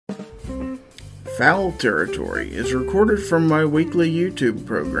Fowl Territory is recorded from my weekly YouTube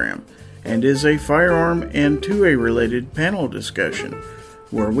program and is a firearm and 2A related panel discussion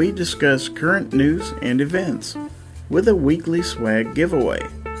where we discuss current news and events with a weekly swag giveaway.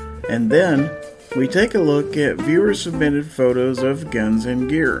 And then we take a look at viewer submitted photos of guns and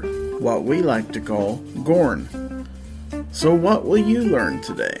gear, what we like to call GORN. So what will you learn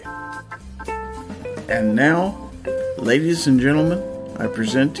today? And now, ladies and gentlemen, I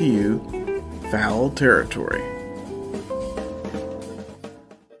present to you Fowl Territory.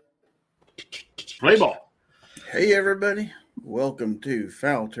 Play ball. Hey everybody, welcome to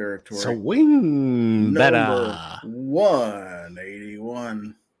Fowl Territory. Swing number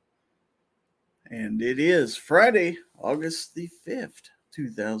 181. And it is Friday, August the 5th,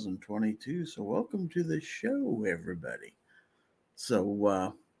 2022. So welcome to the show, everybody.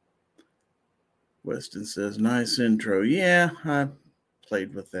 So, Weston says, nice intro. Yeah, I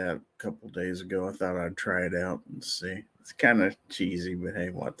played with that a couple days ago. I thought I'd try it out and see. It's kind of cheesy, but hey,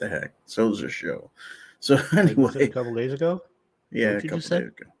 what the heck? So's a show. So anyway. A couple days ago? Yeah, a couple days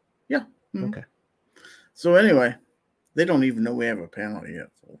ago. Yeah. Mm-hmm. Okay. So anyway, they don't even know we have a panel yet,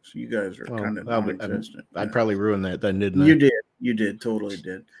 folks. You guys are kind of non-existent. I'd probably ruin that then, didn't I? You did, totally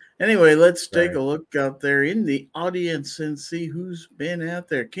did. Anyway, let's take a look out there in the audience and see who's been out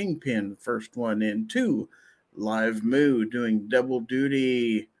there. Kingpin, first one in. 2, Live Moo, doing double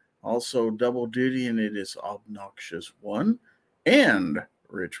duty. Also double duty, and it is Obnoxious 1. And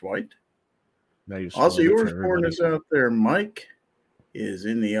Rich White. Also, yours born is out there. Mike is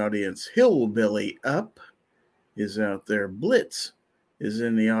in the audience. Hillbilly Up is out there. Blitz is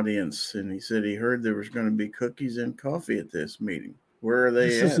in the audience, and he said he heard there was going to be cookies and coffee at this meeting. Where are they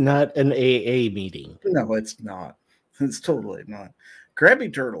This at? is not an AA meeting. No, it's not. It's totally not.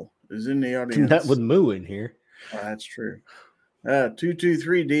 Krabby Turtle is in the audience. Not with Moo in here. Oh, that's true.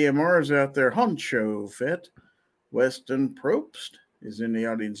 223 DMR is out there. Honcho Fett. Weston Probst is in the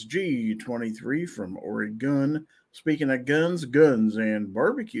audience. G23 from Oregon. Speaking of guns, and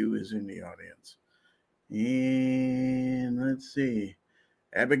barbecue is in the audience. And let's see.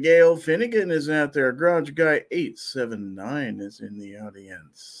 Abigail Finnegan is out there. Garage Guy 879 is in the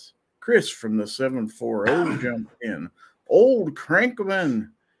audience. Chris from the 740 jumped in. Old Crankman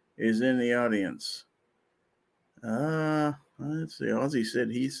is in the audience. Let's see. Ozzy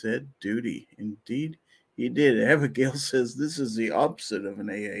said he said duty. Indeed, he did. Abigail says this is the opposite of an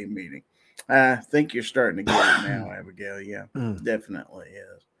AA meeting. I think you're starting to get it now, Abigail. Yeah, definitely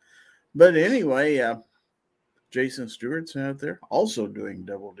is. But anyway, Jason Stewart's out there also doing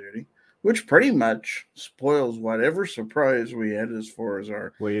double duty, which pretty much spoils whatever surprise we had as far as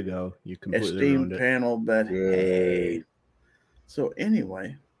our Way you go. You completely esteemed ruined it. panel. But hey. So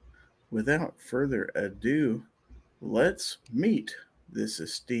anyway, without further ado, let's meet this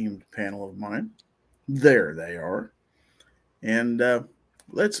esteemed panel of mine. There they are. And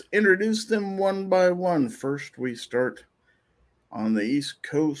let's introduce them one by one. First, we start on the East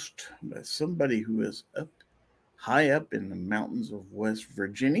Coast by somebody who is high up in the mountains of West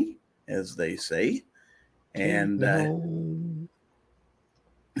Virginia, as they say. And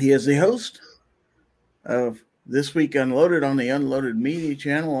he is the host of This Week Unloaded on the Unloaded Media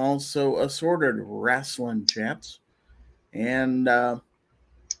channel, also Assorted Wrestling Chats. And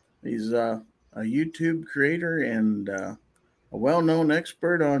he's a YouTube creator and a well-known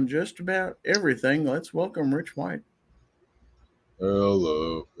expert on just about everything. Let's welcome Rich White.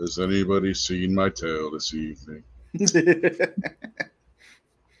 Hello. Has anybody seen my tail this evening?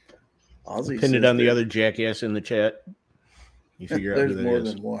 Ozzy Pin it on the other jackass in the chat. You figure out there's who that more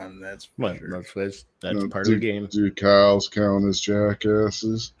is. than one. That's for Well, sure. that's part of the game. Do cows count as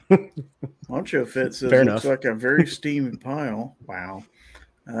jackasses? Honcho Fit says Fair looks enough. like a very steamy pile. Wow.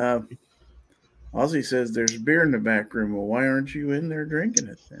 Ozzy says there's beer in the back room. Well, why aren't you in there drinking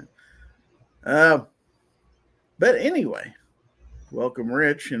it then? But anyway, welcome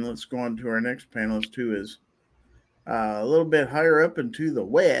Rich, and let's go on to our next panelist, who is a little bit higher up into the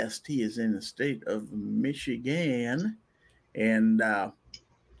west. He is in the state of Michigan, and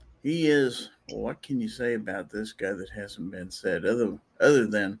he is, well, what can you say about this guy that hasn't been said other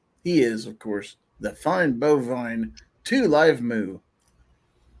than he is, of course, the fine bovine 2 Live Moo.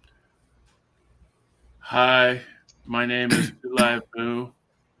 Hi, my name is Live Moo.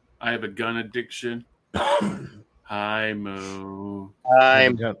 I have a gun addiction. Hi, Moo.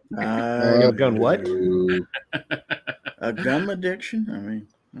 I'm gun what? A gum addiction? I mean,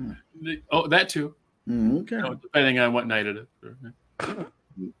 Oh, that too. okay. Depending on what night it is.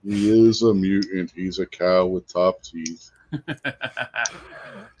 He is a mutant. He's a cow with top teeth.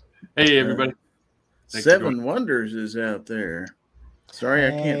 Hey, everybody. Thanks for Seven Wonders is out there. Sorry,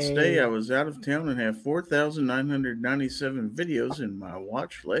 I can't stay. I was out of town and have 4,997 videos in my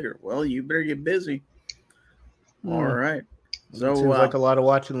watch later. Well, you better get busy. All right. So seems like a lot of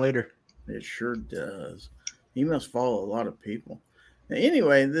watching later. It sure does. He must follow a lot of people.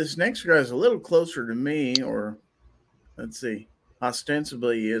 Anyway, this next guy's a little closer to me, or let's see,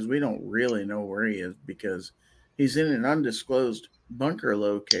 ostensibly he is. We don't really know where he is because he's in an undisclosed bunker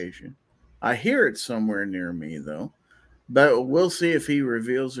location. I hear it somewhere near me, though, but we'll see if he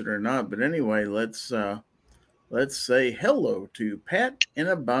reveals it or not. But anyway, let's say hello to Pat in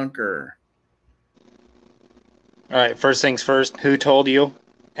a bunker. All right, first things first, who told you?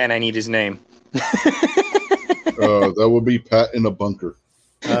 And I need his name. That would be Pat in a bunker.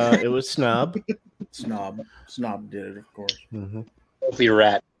 It was Snob. Snob did it, of course. Mm-hmm. Filthy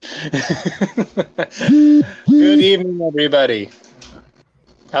rat. Good evening, everybody.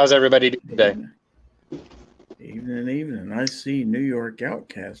 How's everybody doing today? Evening. I see New York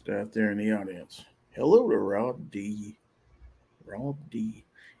Outcast out there in the audience. Hello to Rob D.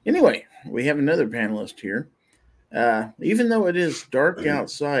 Anyway, we have another panelist here. Even though it is dark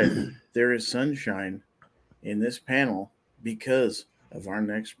outside, there is sunshine in this panel because of our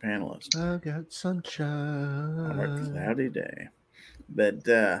next panelist. I got sunshine on a cloudy day. But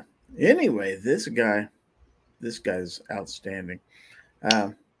anyway, this guy's outstanding.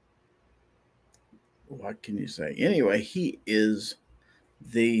 What can you say? Anyway, he is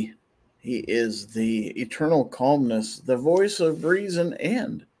the eternal calmness, the voice of reason,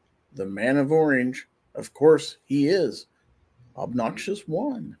 and the man of orange. Of course, he is Obnoxious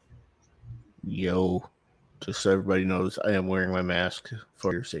One. Yo, just so everybody knows, I am wearing my mask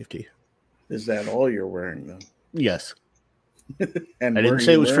for your safety. Is that all you're wearing, then? Yes. And I didn't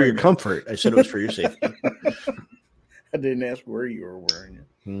say it was for your comfort. I said it was for your safety. I didn't ask where you were wearing it.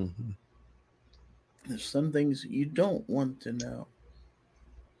 Mm-hmm. There's some things you don't want to know.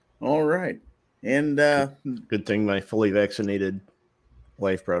 All right. And good thing my fully vaccinated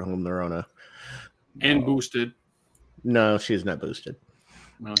wife brought home the Rona. And boosted. No, she's not boosted.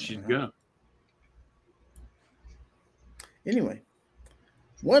 No, she's good. Anyway,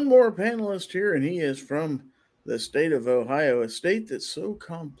 one more panelist here, and he is from the state of Ohio, a state that's so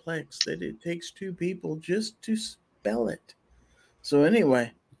complex that it takes two people just to spell it. So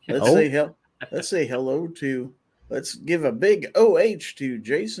anyway, let's say hello to, let's give a big OH to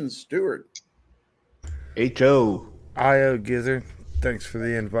Jason Stewart. H.O. I.O. Gizzard. Thanks for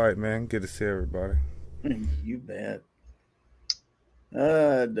the invite, man. Good to see everybody. You bet.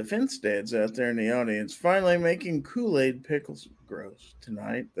 Defense dads out there in the audience finally making Kool-Aid pickles gross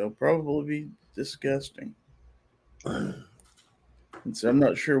tonight. They'll probably be disgusting. And so I'm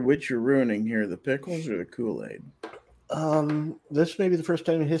not sure which you're ruining here, the pickles or the Kool-Aid. This may be the first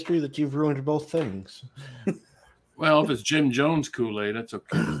time in history that you've ruined both things. Well, if it's Jim Jones Kool-Aid, that's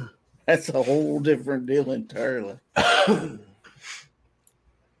okay. That's a whole different deal entirely.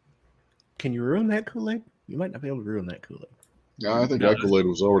 Can you ruin that Kool-Aid? You might not be able to ruin that Kool-Aid. Yeah, I think that Kool-Aid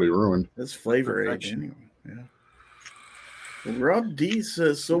was already ruined. That's flavor age anyway. Yeah. Well, Rob D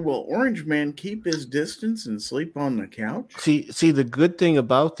says, so will Orange Man keep his distance and sleep on the couch? See, the good thing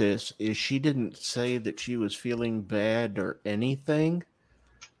about this is she didn't say that she was feeling bad or anything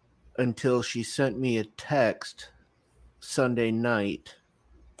until she sent me a text Sunday night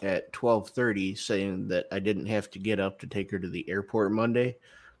at 12:30 saying that I didn't have to get up to take her to the airport Monday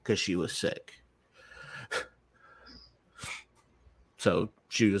because she was sick. So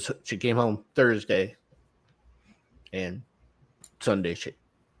she came home Thursday, and Sunday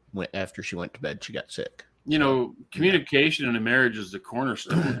after she went to bed, she got sick. You know, communication in a marriage is the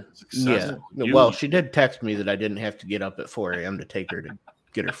cornerstone of success. Yeah. Well, she did text me that I didn't have to get up at 4 a.m. to take her to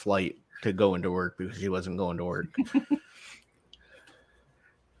get her flight to go into work because she wasn't going to work.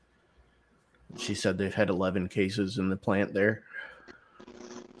 She said they've had 11 cases in the plant there.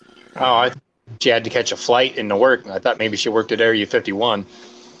 Oh, she had to catch a flight into work. I thought maybe she worked at Area 51.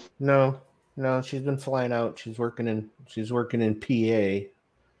 No, she's been flying out. She's working in PA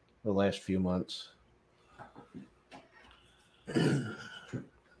the last few months. So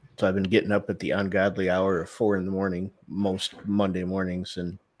I've been getting up at the ungodly hour of 4 a.m. most Monday mornings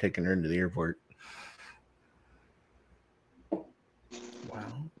and taking her into the airport.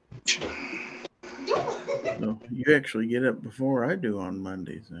 Wow. No, you actually get up before I do on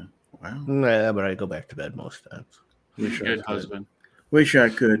Mondays then. Wow. Nah, but I go back to bed most times. Good husband. Wish I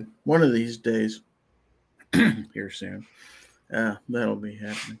could. One of these days. Here soon. That'll be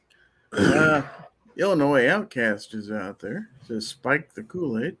happening. Illinois Outcast is out there. It says Spike the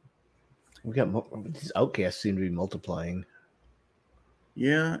Kool-Aid. We got these outcasts seem to be multiplying.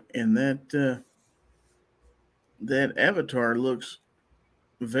 Yeah, and that avatar looks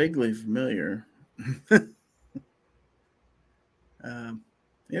vaguely familiar.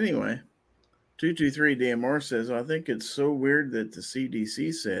 Anyway, 223 DMR says, I think it's so weird that the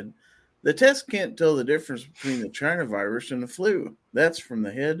CDC said the test can't tell the difference between the China virus and the flu. That's from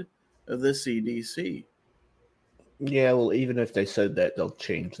the head of the CDC. Yeah, well, even if they said that, they'll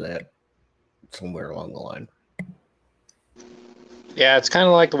change that somewhere along the line. Yeah, it's kind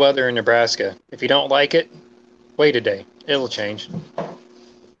of like the weather in Nebraska. If you don't like it, wait a day. It'll change.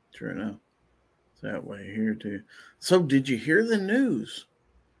 True enough. It's that way here, too. So, did you hear the news?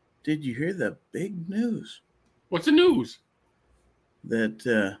 Did you hear the big news? What's the news?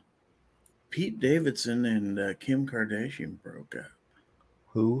 That Pete Davidson and Kim Kardashian broke up.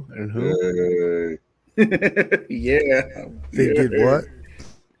 Who and who? Yeah. They did what?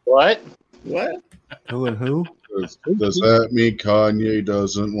 What? What? Who and who? Does that mean Kanye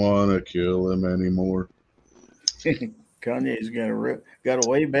doesn't want to kill him anymore? Kanye's got a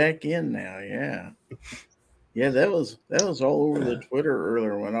way back in now. Yeah. Yeah, that was all over the Twitter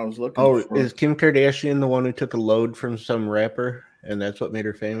earlier when I was looking. Oh, for is Kim Kardashian the one who took a load from some rapper, and that's what made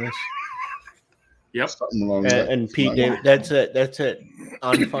her famous? Yep. Something along that. And Pete David, that's it.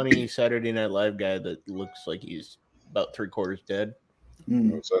 Unfunny Saturday Night Live guy that looks like he's about 3/4 dead.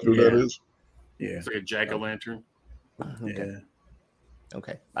 Is that who that is? Yeah. It's like a jack-o'-lantern. Yeah.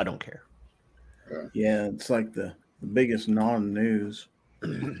 Okay, I don't care. Yeah, it's like the biggest non-news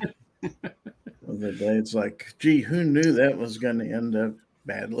of the day. It's like, gee, who knew that was going to end up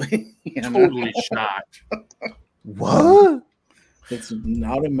badly? You know? Totally shocked. What? It's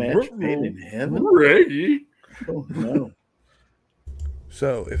not a match made in heaven. Ready? Oh, no.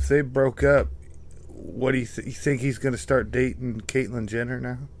 So, if they broke up, what do you think he's going to start dating Caitlyn Jenner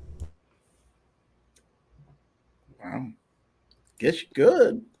now? Wow. Guess you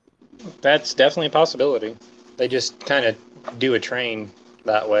could. That's definitely a possibility. They just kind of do a train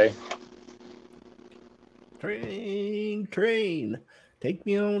that way. Train, take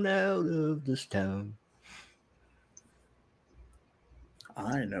me on out of this town.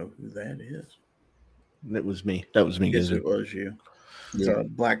 I know who that is. That was me. That was me, Yes, Gizzard. it was you. It's Yeah, a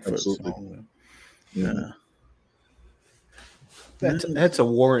Blackfoot absolutely. song. Yeah. That's a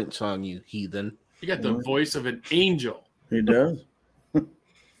Warrant song, you heathen. You got the voice of an angel. He does.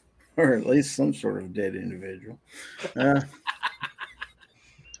 Or at least some sort of dead individual. The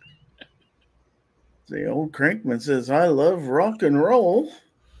old Crankman says, I love rock and roll.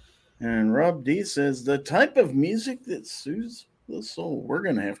 And Rob D says, the type of music that soothes the soul. We're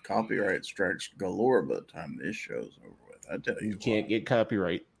going to have copyright strikes galore by the time this show's over with. I tell you. You can't get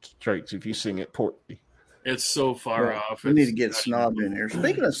copyright strikes if you sing it poorly. It's so far Well, off. We need to get Snob in here.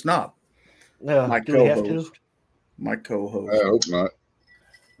 Speaking of Snob, my do we have to? co-host. My I co-host. hope not.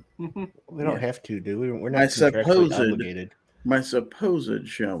 We don't have to, do we? We're I not contractually supposed- obligated. My supposed,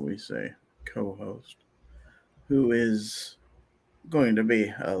 shall we say, co-host, who is going to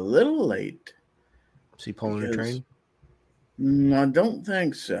be a little late. Is he pulling a train? I don't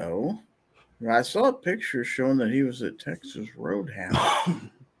think so. I saw a picture showing that he was at Texas Roadhouse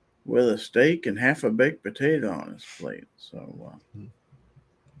with a steak and half a baked potato on his plate. So,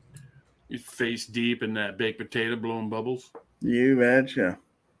 You face deep in that baked potato blowing bubbles. you betcha.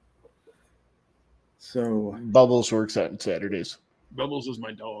 So, Bubbles works out on Saturdays. Bubbles is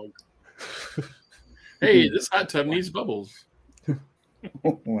my dog. Hey, this hot tub needs bubbles.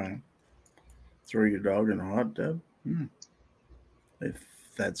 wow. Throw your dog in a hot tub? If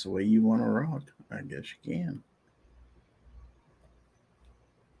that's the way you want to rock, I guess you can.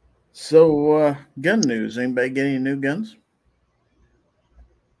 So, gun news. Anybody get any new guns?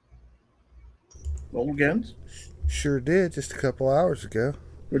 Old guns? Sure did, just a couple hours ago.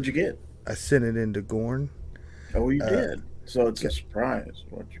 What'd you get? I sent it into GORN. Oh, you did. So it's a surprise.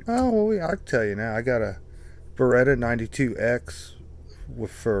 What you? Oh, well, I can tell you now. I got a Beretta 92X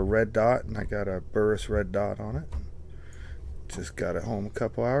for a red dot, and I got a Burris red dot on it. Just got it home a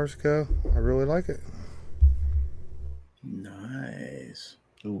couple hours ago. I really like it. Nice.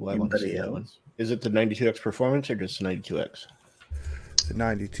 Ooh, I want to see that one. Is it the 92X Performance or just the 92X? The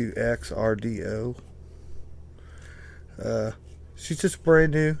 92X RDO. She's just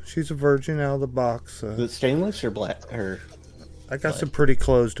brand new. She's a virgin out of the box. Is it stainless or black? Or I got some pretty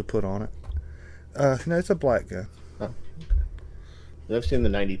clothes to put on it. No, it's a black gun. oh. I've seen the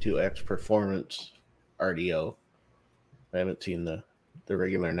 92X Performance RDO. I haven't seen the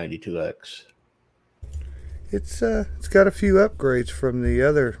regular 92X. It's got a few upgrades from the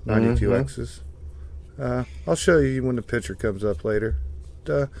other 92Xs. I'll show you when the picture comes up later.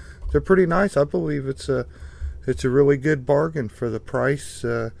 They're pretty nice. I believe it's a really good bargain for the price.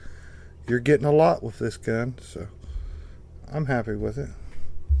 You're getting a lot with this gun, so I'm happy with it.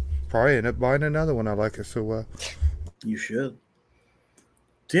 probably end up buying another one. I like it so well. You should.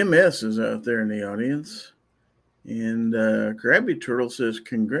 Tim S. is out there in the audience. And Krabby Turtle says,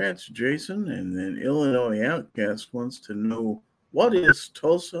 congrats, Jason. And then Illinois Outcast wants to know, what is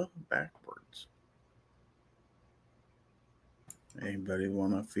Tulsa backwards? Anybody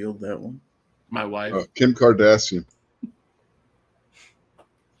want to field that one? My wife. Kim Kardashian.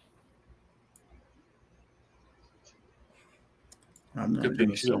 I'm not Good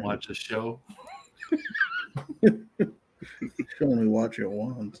thing she don't watch the show. She only watch it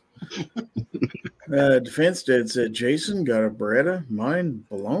once. Defense Dad said, Jason got a Beretta. Mind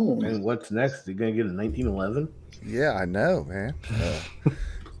blown. And what's next? You gonna get a 1911? Yeah, I know, man.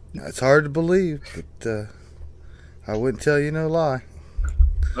 It's hard to believe, but I wouldn't tell you no lie.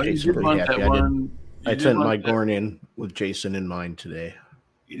 Oh, you Jason's did pretty want happy that one. I sent my GORN in with Jason in mind today.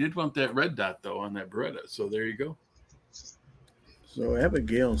 You did want that red dot, though, on that Beretta. So there you go. So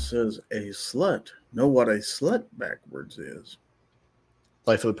Abigail says, a slut. Know what a slut backwards is?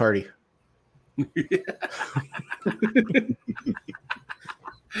 Life of the party.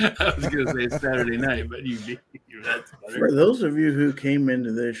 I was going to say Saturday night, but that's better. For those of you who came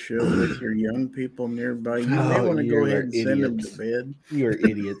into this show with your young people nearby, you may want to go ahead and send them to bed. You're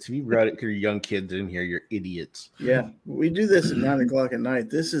idiots. If you brought it to your young kids in here, you're idiots. Yeah, we do this at 9 o'clock at night.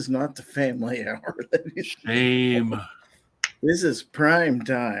 This is not the family hour. Shame. This is prime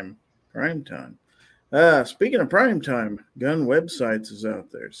time. Prime time. Speaking of prime time, Gun Websites is out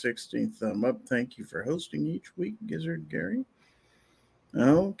there. 16th thumb up. Thank you for hosting each week, Gizzard Gary.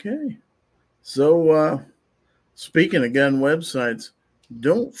 Okay. So, speaking of gun websites,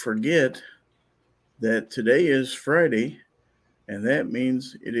 don't forget that today is Friday, and that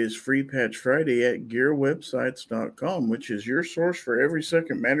means it is Free Patch Friday at gearwebsites.com, which is your source for every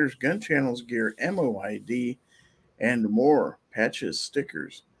Second Matters gun channels, gear, ammo ID, and more. Patches,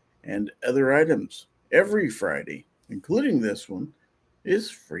 stickers, and other items. Every Friday, including this one,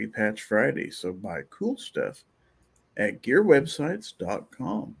 is Free Patch Friday. So buy cool stuff at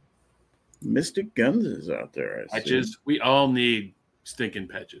gearwebsites.com. Mystic Guns is out there. Patches. We all need stinking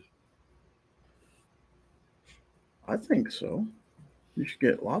patches. I think so. You should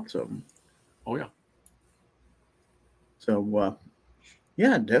get lots of them. Oh, yeah. So,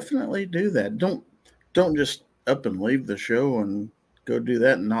 yeah, definitely do that. Don't just up and leave the show and go do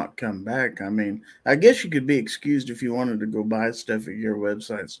that and not come back. I mean, I guess you could be excused if you wanted to go buy stuff at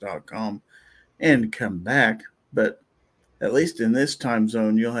gearwebsites.com and come back, but at least in this time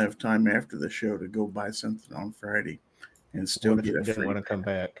zone, you'll have time after the show to go buy something on Friday and still get a free. Didn't want to come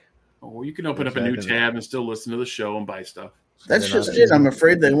back. Oh, you can open up a new tab and still listen to the show and buy stuff. That's just it. I'm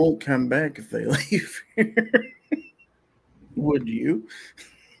afraid they won't come back if they leave here. Would you?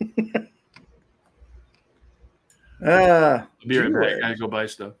 I'll be right back. I gotta go buy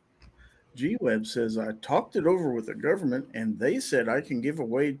stuff. G-Web says, I talked it over with the government, and they said I can give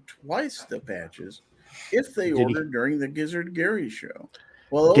away twice the patches if they order during the Gizzard Gary show.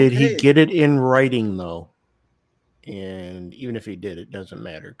 Well, did he get it in writing, though? And even if he did, it doesn't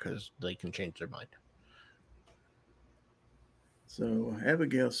matter because they can change their mind. So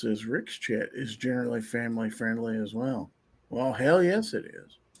Abigail says, Rick's chat is generally family friendly as well. Well, hell yes, it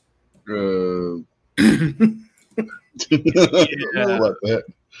is. Yeah. That.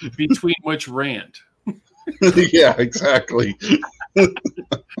 Between which rant? Yeah, exactly.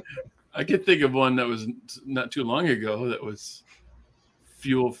 I could think of one that was not too long ago that was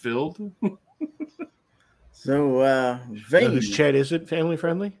fuel filled. So, Vane. Whose chat is it family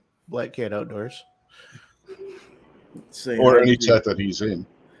friendly? Black Cat Outdoors. Or any chat that he's in.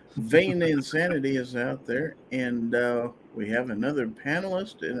 Vane Insanity is out there, and we have another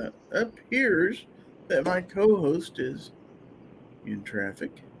panelist, and it appears that my co-host is in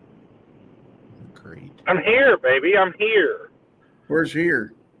traffic. Great. I'm here, baby. I'm here. Where's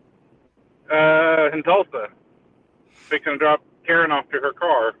here? In Tulsa. Fixing to drop Karen off to her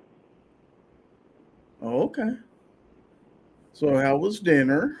car. Oh, okay. So how was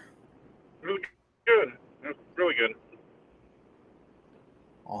dinner? Really good. It was really good.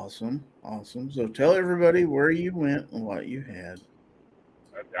 Awesome. So tell everybody where you went and what you had.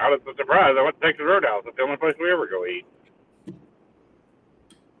 Out of the surprise, I went to Texas Roadhouse. It's the only place we ever go eat.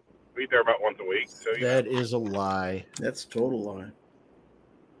 We eat there about once a week. So that is a lie. That's a total lie.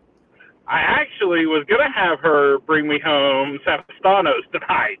 I actually was going to have her bring me home Sapastanos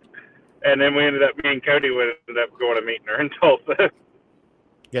tonight. And then me and Cody ended up going and meeting her in Tulsa.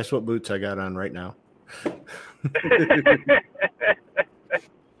 Guess what boots I got on right now?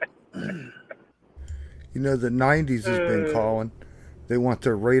 You know, the 90s has been calling. They want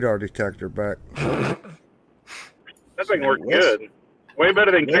their radar detector back. That thing worked good. Way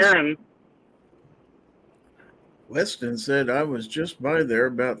better than Karen. Weston said, I was just by there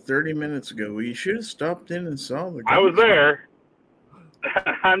about 30 minutes ago. You should have stopped in and saw the guy. I was there.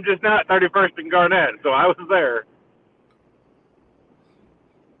 I'm just not 31st and Garnett, so I was there.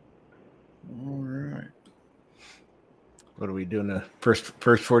 All right. What are we doing? The first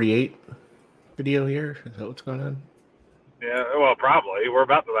 48 video here? Is that what's going on? Yeah, well, probably. We're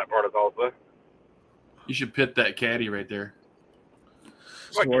about to that part of Tulsa. You should pit that caddy right there.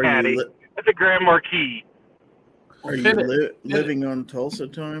 What So caddy? That's a Grand Marquis. Are you living on Tulsa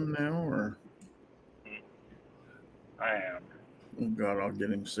time now, or? I am. Oh God, I'll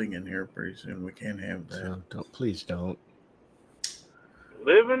get him singing here pretty soon. We can't have that. No, please don't.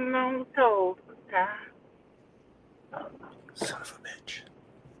 Living on Tulsa time. Son of a bitch.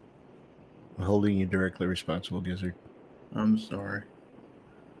 I'm holding you directly responsible, Gizzard. I'm sorry.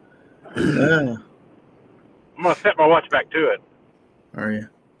 I'm gonna set my watch back to it. Are you?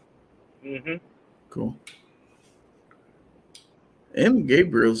 Mm-hmm. Cool. M.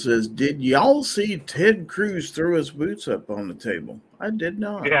 Gabriel says, did y'all see Ted Cruz throw his boots up on the table? I did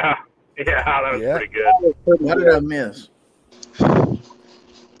not. Yeah, that was pretty good. What did I miss?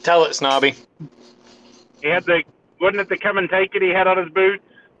 Tell it, Snobby. He had wasn't it the come and take it he had on his boots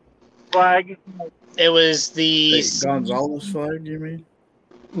flag? It was the Gonzalez flag, you mean?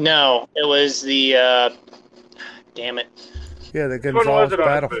 No, it was the damn it. Yeah, the Gonzalez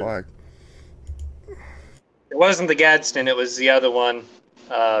battle flag. It wasn't the Gadsden, it was the other one.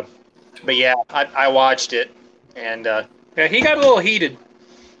 But yeah, I watched it, and yeah, he got a little heated.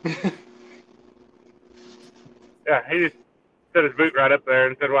 Yeah, he just set his boot right up there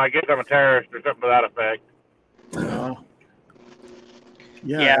and said, well, I guess I'm a terrorist or something to that effect.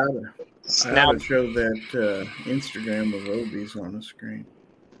 Yeah. I ought to show that Instagram of Obi's on the screen.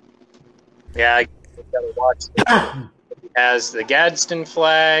 Yeah, I gotta watch it. As the Gadsden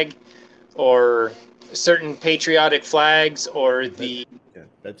flag, or certain patriotic flags, or the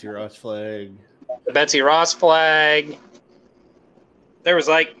Betsy Ross flag. The Betsy Ross flag. There was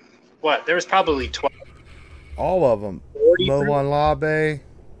there was probably 12. All of them. Moan Labe,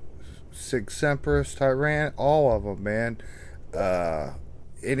 Sig Semperis, Tyran, all of them, man.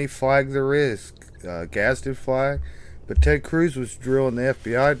 Any flag there is, Gadsden flag. But Ted Cruz was drilling the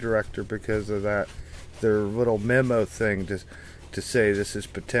FBI director because of that, their little memo thing to say this is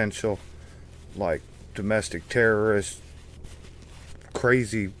potential, like, domestic terrorists,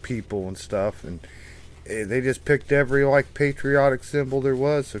 crazy people and stuff. And they just picked every, like, patriotic symbol there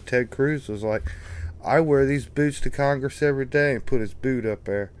was. So Ted Cruz was like, I wear these boots to Congress every day, and put his boot up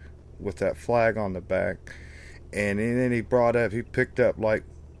there with that flag on the back. And then he picked up, like,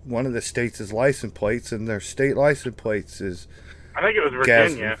 one of the states' license plates, and their state license plates is, I think it was Virginia.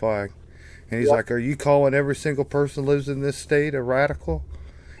 Gadsden flag. And he's like, are you calling every single person who lives in this state a radical?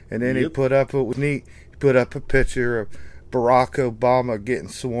 And then he put up, it was neat, he put up a picture of Barack Obama getting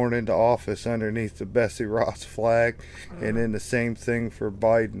sworn into office underneath the Betsy Ross flag, and then the same thing for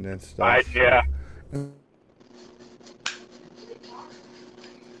Biden and stuff. Yeah.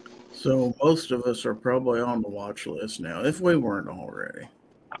 So most of us are probably on the watch list now, if we weren't already.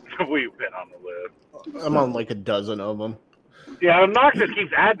 We've been on the list. I'm on like a dozen of them. Yeah, Knox just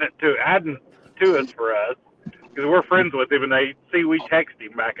keeps adding to us for us, because we're friends with him, and they see we text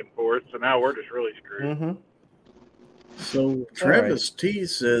him back and forth, so now we're just really screwed. Mm-hmm. So Travis T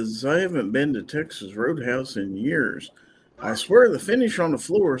says, I haven't been to Texas Roadhouse in years. I swear the finish on the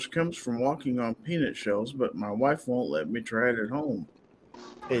floors comes from walking on peanut shells, but my wife won't let me try it at home.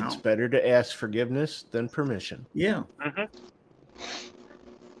 It's better to ask forgiveness than permission. Yeah. Mm-hmm.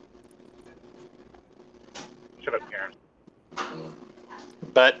 Shut up, Karen.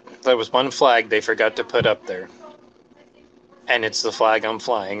 But there was one flag they forgot to put up there. And it's the flag I'm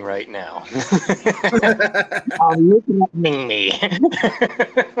flying right now. Looking at me.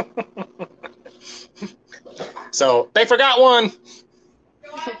 So they forgot one.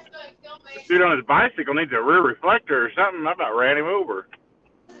 This dude on his bicycle needs a rear reflector or something. I about ran him over.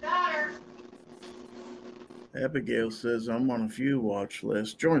 Abigail says, I'm on a few watch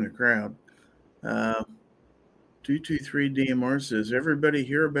lists. Join the crowd. 223 DMR says, everybody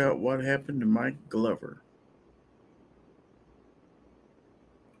hear about what happened to Mike Glover?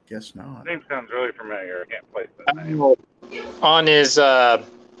 Guess not. Name sounds really familiar. I can't place that name. On his,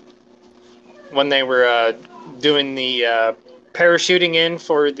 when they were doing the parachuting in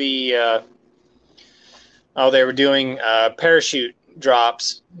for the, they were doing parachute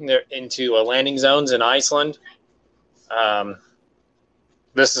drops into landing zones in Iceland.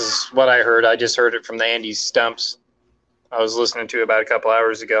 This is what I heard. I just heard it from the Andy Stumps I was listening to about a couple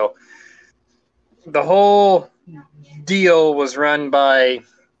hours ago. The whole deal was run by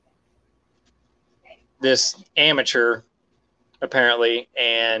this amateur, apparently,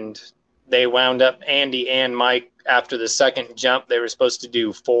 and they wound up, Andy and Mike, after the second jump, they were supposed to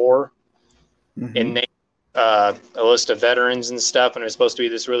do 4 and name a list of veterans and stuff, and it was supposed to be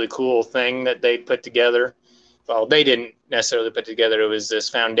this really cool thing that they put together. Well, they didn't necessarily put together. It was this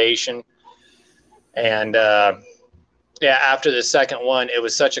foundation. And, after the second one, it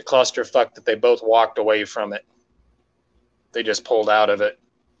was such a clusterfuck that they both walked away from it. They just pulled out of it.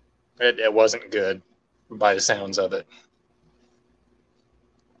 It wasn't good by the sounds of it.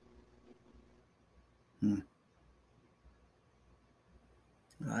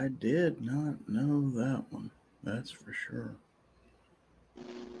 I did not know that one. That's for sure.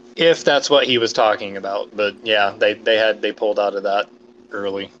 If that's what he was talking about, but yeah, they pulled out of that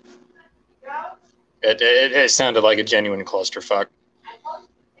early. It sounded like a genuine clusterfuck.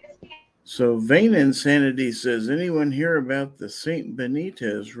 So Vain Insanity says, anyone hear about the St.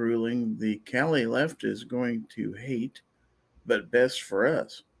 Benitez ruling the Cali left is going to hate, but best for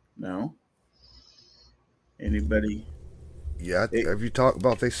us? No? Anybody? Yeah, have you talked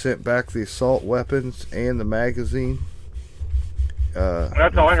about they sent back the assault weapons and the magazine?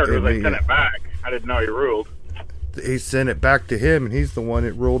 That's all I heard was they sent it back. I didn't know he ruled. He sent it back to him, and he's the one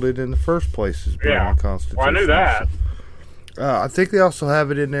that ruled it in the first place as being unconstitutional. Well, I knew that. I think they also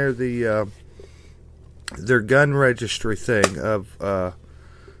have it in there, their gun registry thing of,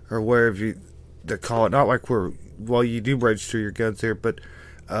 or wherever they call it. Not like you do register your guns here, but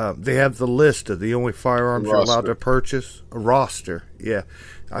they have the list of the only firearms you're allowed to purchase. A roster, yeah.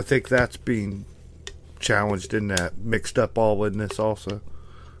 I think that's being challenged in that, mixed up all in this also.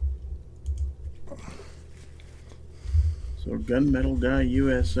 So Gunmetal Guy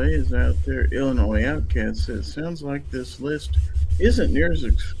USA is out there. Illinois Outcast says, sounds like this list isn't near as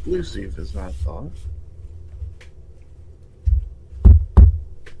exclusive as I thought.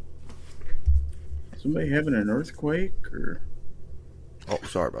 Somebody having an earthquake or? Oh,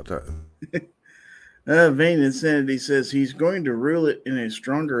 sorry about that. Vain Insanity says he's going to rule it in a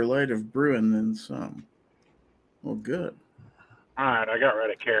stronger light of Bruin than some. Well, good. All right, I got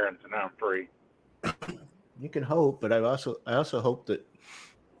rid of Karen, so now I'm free. You can hope, but I also hope that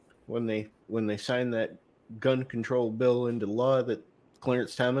when they sign that gun control bill into law, that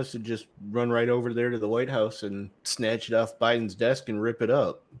Clarence Thomas would just run right over there to the White House and snatch it off Biden's desk and rip it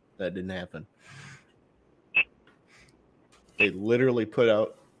up. That didn't happen. They literally put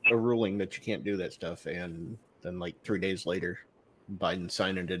out a ruling that you can't do that stuff, and then like 3 days later, Biden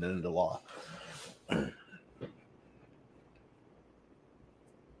signed it into law.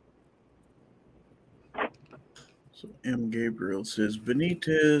 So M. Gabriel says,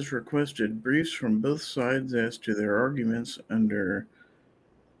 Benitez requested briefs from both sides as to their arguments under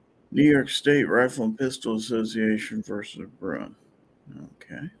New York State Rifle and Pistol Association versus Bruin.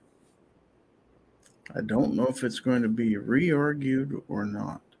 Okay. I don't know if it's going to be re-argued or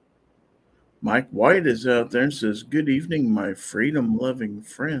not. Mike White is out there and says, good evening, my freedom-loving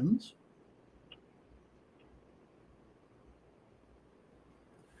friends.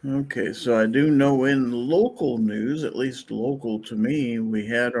 Okay, so I do know in local news, at least local to me, we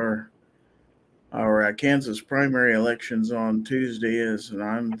had our Kansas primary elections on Tuesday, and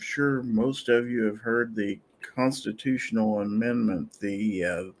I'm sure most of you have heard the constitutional amendment,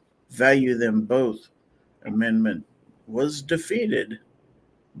 the value them both amendment was defeated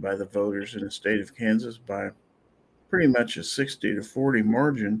by the voters in the state of Kansas by pretty much a 60-40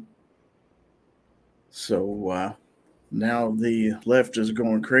 margin. So now the left is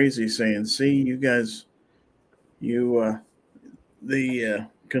going crazy saying, see, you guys, the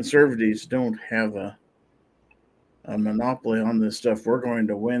conservatives don't have a monopoly on this stuff. We're going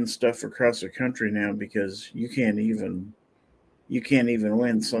to win stuff across the country now because you can't even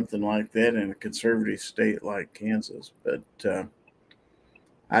win something like that in a conservative state like Kansas. But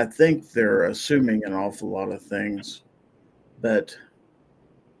I think they're assuming an awful lot of things. But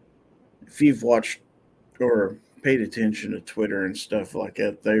if you've watched or paid attention to Twitter and stuff like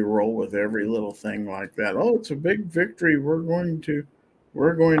that, they roll with every little thing like that. Oh, it's a big victory. We're going to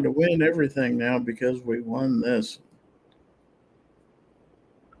win everything now because we won this.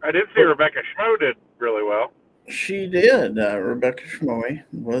 I did see Rebecca Schmo did really well. She did. Rebecca Schmoe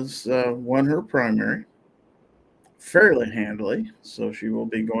won her primary fairly handily, so she will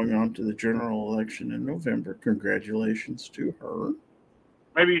be going on to the general election in November. Congratulations to her.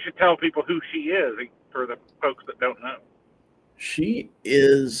 Maybe you should tell people who she is for the folks that don't know. She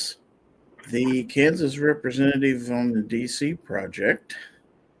is the Kansas representative on the DC project.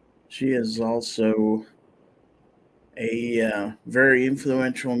 She is also a very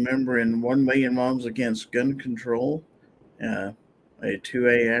influential member in 1 Million Moms Against Gun Control, a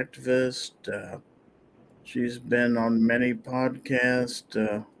 2A activist. She's been on many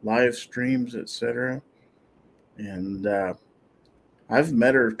podcasts, live streams, etc. And I've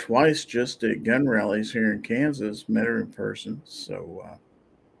met her twice just at gun rallies here in Kansas, met her in person. So,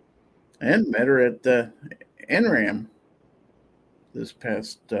 and met her at the NRAM this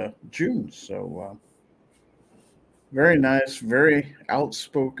past June. So, very nice, very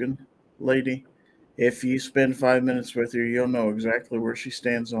outspoken lady. If you spend 5 minutes with her, you'll know exactly where she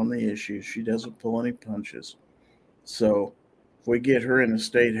stands on the issues. She doesn't pull any punches. So if we get her in the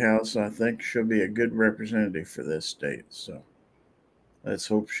state house, I think she'll be a good representative for this state. So let's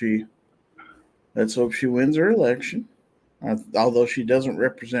hope she wins her election. Although she doesn't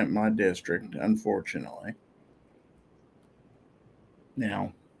represent my district, unfortunately.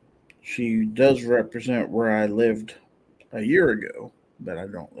 Now, she does represent where I lived a year ago, but I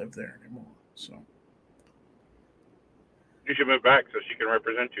don't live there anymore. So you should move back so she can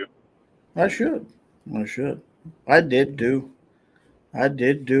represent you. I should. I did do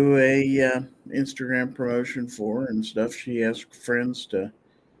a Instagram promotion for her and stuff. She asked friends to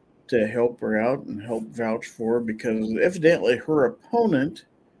help her out and help vouch for her because evidently her opponent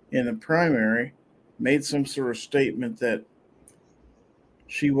in the primary made some sort of statement that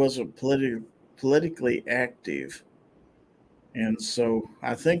she wasn't politically active. And so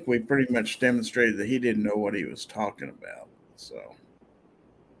I think we pretty much demonstrated that he didn't know what he was talking about. So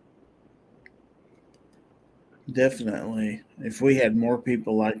definitely, if we had more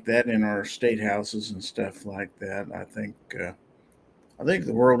people like that in our state houses and stuff like that, I think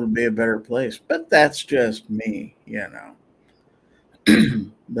the world would be a better place. But that's just me, you know.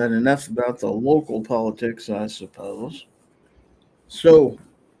 But enough about the local politics, I suppose. So,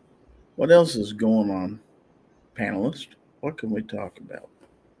 what else is going on, panelists? What can we talk about?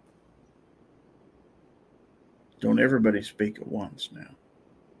 Don't everybody speak at once now.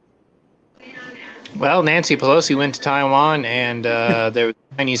 Well, Nancy Pelosi went to Taiwan, and there was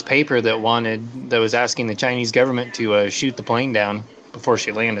a Chinese paper that was asking the Chinese government to shoot the plane down before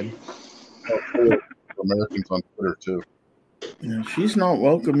she landed. Americans on Twitter too. Yeah, she's not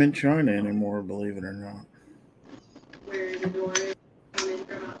welcome in China anymore, believe it or not.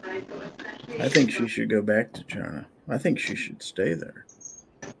 I think she should go back to China. I think she should stay there.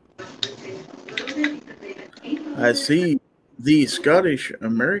 I see the Scottish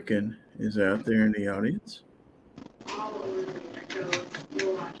American is out there in the audience.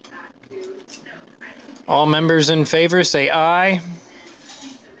 All members in favor say aye.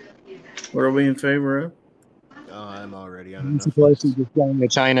 What are we in favor of? I'm already on enough. Pelosi just going to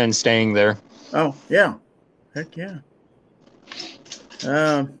China and staying there. Oh, yeah. Heck yeah.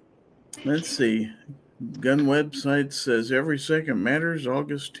 Let's see. Gun website says Every Second Matters,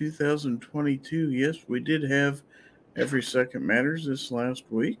 August 2022. Yes, we did have Every Second Matters this last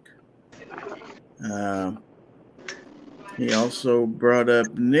week. He also brought up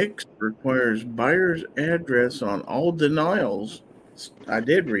NICS requires buyer's address on all denials. I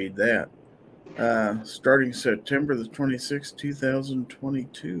did read that. Starting September the 26th,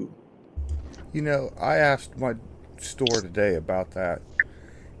 2022. You know, I asked my store today about that.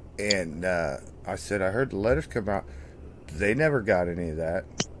 And I said, I heard the letters come out. They never got any of that.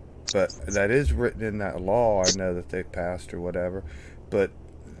 But that is written in that law. I know that they passed or whatever. But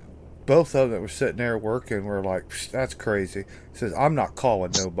both of them that were sitting there working were like, that's crazy. Says, I'm not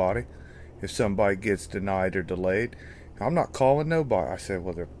calling nobody if somebody gets denied or delayed. I'm not calling nobody. I said,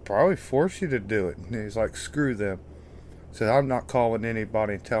 well, they'll probably force you to do it. And he's like, screw them. Said, I'm not calling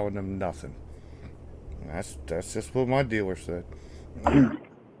anybody and telling them nothing. And that's just what my dealer said.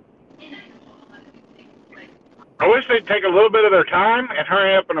 I wish they'd take a little bit of their time and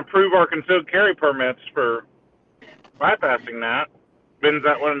hurry up and approve our concealed carry permits for bypassing that. Been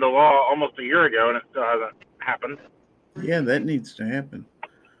that went into law almost a year ago, and it still hasn't happened. Yeah, that needs to happen.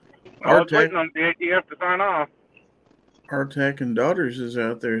 I was waiting on the ATF to sign off. Artec and Daughters is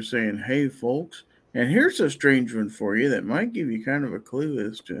out there saying, hey, folks, and here's a strange one for you that might give you kind of a clue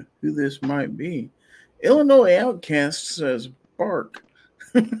as to who this might be. Illinois Outcast says bark.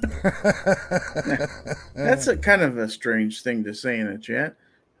 That's a kind of a strange thing to say in a chat.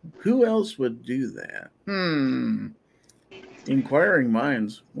 Who else would do that? Inquiring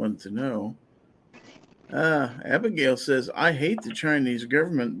minds want to know. Abigail says, I hate the Chinese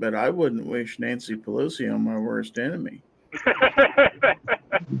government, but I wouldn't wish Nancy Pelosi on my worst enemy.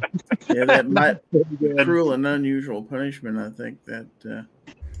 Yeah, that might be cruel and unusual punishment. I think that.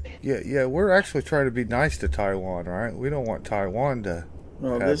 Yeah, we're actually trying to be nice to Taiwan, right? We don't want Taiwan to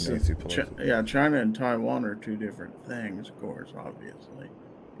Well, have this Nancy is Pelosi. China and Taiwan are two different things, of course, obviously,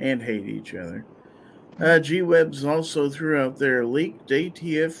 and hate each other. G-Webs also threw out their leaked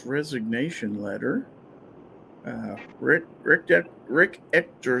ATF resignation letter. Rick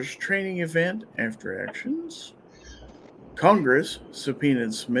Ector's training event after actions. Congress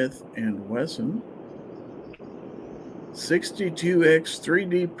subpoenaed Smith and Wesson. 62x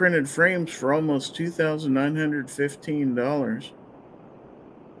 3D printed frames for almost $2,915.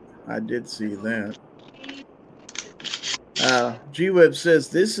 I did see that. G-Web says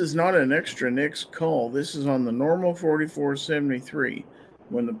this is not an extra Nix call. This is on the normal 4473.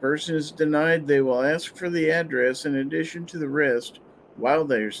 When the person is denied, they will ask for the address in addition to the rest while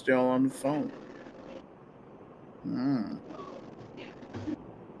they are still on the phone. I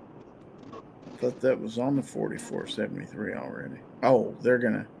thought that was on the 4473 already. Oh, they're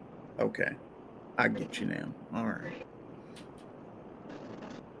going to... Okay. I get you now. All right.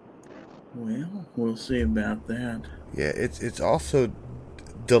 Well, we'll see about that. Yeah, it's also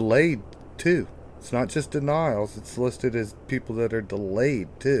delayed, too. It's not just denials. It's listed as people that are delayed,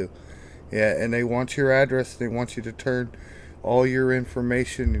 too. Yeah, and they want your address. They want you to turn all your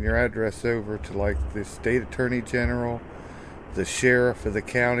information and your address over to, like, the state attorney general, the sheriff of the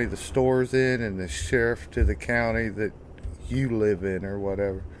county the store's in, and the sheriff to the county that you live in or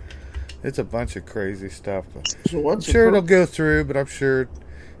whatever. It's a bunch of crazy stuff. So I'm sure it'll go through, but I'm sure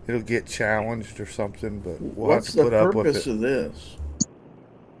it'll get challenged or something. But we'll have to put up with it. What's the purpose of this?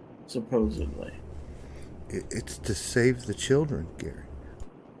 Supposedly. It's to save the children, Gary.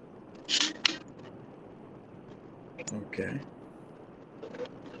 Okay.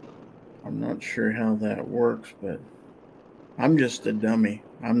 I'm not sure how that works, but I'm just a dummy.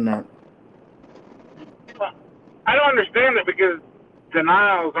 I'm not. Well, I don't understand it because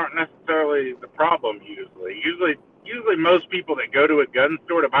denials aren't necessarily the problem usually. Usually most people that go to a gun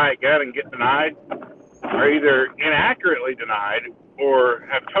store to buy a gun and get denied are either inaccurately denied or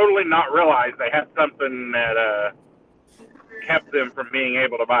have totally not realized they had something that kept them from being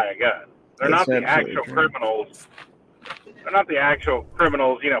able to buy a gun. They're not the actual criminals. They're not the actual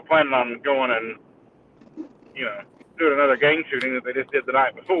criminals, planning on going and, doing another gang shooting that they just did the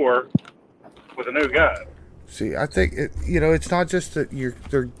night before with a new gun. See, I think it's not just that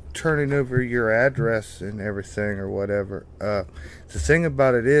they're turning over your address and everything or whatever. The thing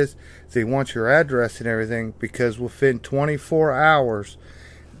about it is they want your address and everything because within 24 hours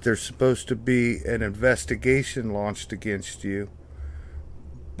there's supposed to be an investigation launched against you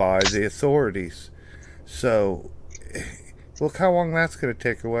by the authorities. So look how long that's going to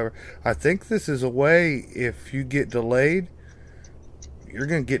take or whatever. I think this is a way, if you get delayed, you're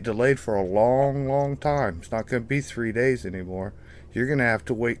going to get delayed for a long, long time. It's not going to be 3 days anymore. You're going to have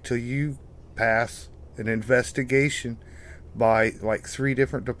to wait till you pass an investigation by like 3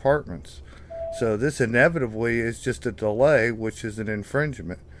 different departments. So this inevitably is just a delay, which is an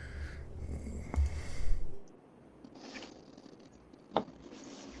infringement.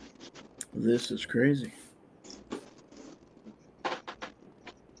 This is crazy.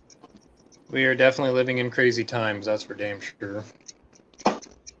 We are definitely living in crazy times, that's for damn sure.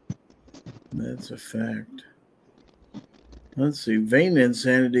 That's a fact. Let's see. Vain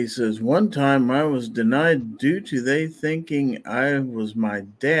Insanity says, one time I was denied due to they thinking I was my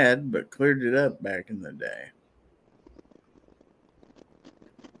dad, but cleared it up back in the day.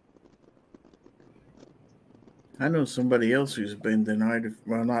 I know somebody else who's been denied,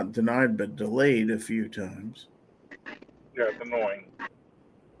 well, not denied, but delayed a few times. Yeah, it's annoying.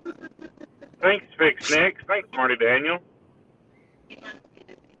 Thanks, Fix Nick. Thanks, Marty Daniel.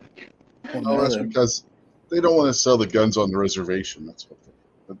 Well, that's because they don't want to sell the guns on the reservation. That's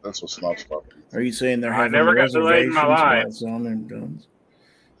what's not stopping. Are you saying they're having never got delayed in my life. on their guns?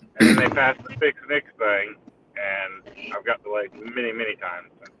 And then they passed the Fix Nick thing, and I've got delayed many, many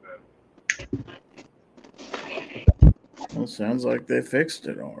times since then. Well, sounds like they fixed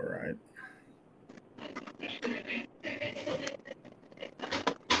it all right.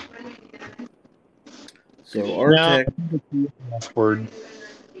 So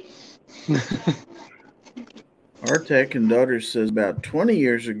Artec and Daughter says about 20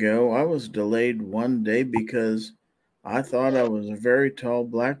 years ago, I was delayed one day because I thought I was a very tall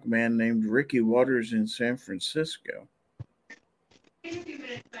black man named Ricky Waters in San Francisco. I'm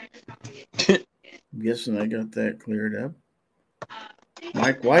guessing I got that cleared up.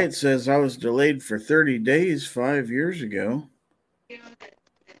 Mike White says I was delayed for 30 days 5 years ago.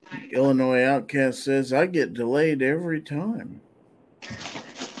 Illinois Outcast says I get delayed every time.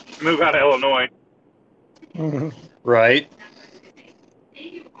 Move out of Illinois. Right.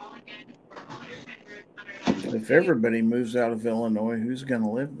 If everybody moves out of Illinois, who's going to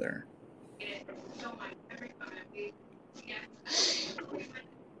live there?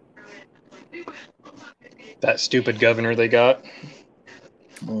 That stupid governor they got.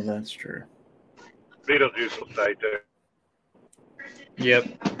 Well, that's true. Beetlejuice will stay too. Yep.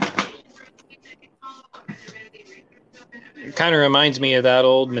 It kind of reminds me of that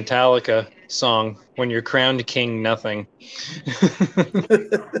old Metallica song, "When You're Crowned King Nothing."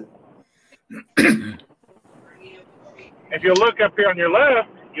 If you look up here on your left,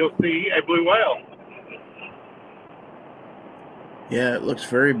 you'll see a blue whale. Yeah, it looks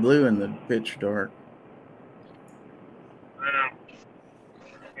very blue in the pitch dark.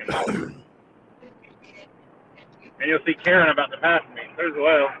 And you'll see Karen about to pass me. There's a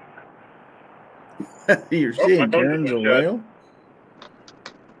whale. You're seeing Karen's a whale?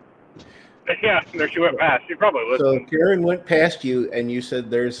 Yeah, there she went past. She probably listened. So Karen went past you, and you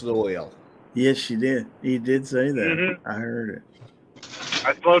said, "There's the whale." Yes, she did. He did say that. Mm-hmm. I heard it.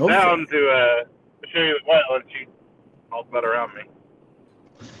 I slowed down to show you the whale, and she all about around me.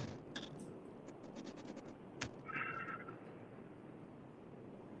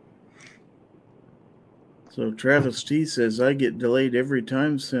 So Travis T says, I get delayed every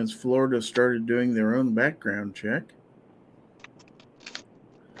time since Florida started doing their own background check.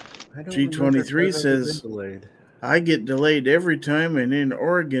 G23 says, I get delayed every time, and in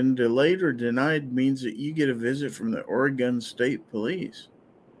Oregon, delayed or denied means that you get a visit from the Oregon State Police.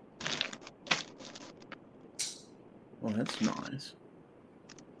 Well, that's nice.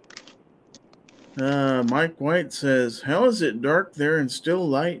 Mike White says, how is it dark there and still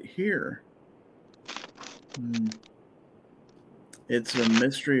light here? It's a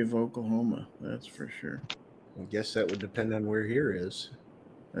mystery of Oklahoma, that's for sure. I guess that would depend on where here is.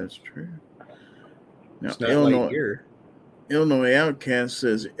 That's true. Now, It's not light here. Illinois Outcast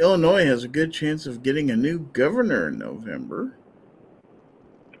says, Illinois has a good chance of getting a new governor in November.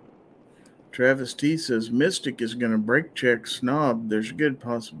 Travis T says, Mystic is going to brake check Snob. There's a good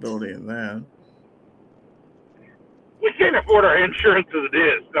possibility of that. We can't afford our insurance as it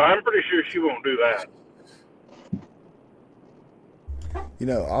is, so I'm pretty sure she won't do that. You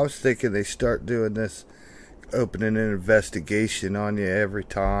know, I was thinking they start doing this, opening an investigation on you every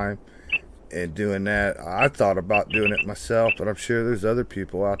time and doing that. I thought about doing it myself, but I'm sure there's other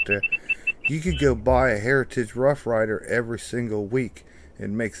people out there. You could go buy a Heritage Rough Rider every single week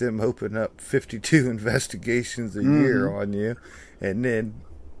and make them open up 52 investigations a year on you, and then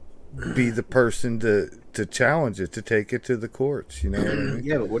be the person to challenge it, to take it to the courts. You know what I mean?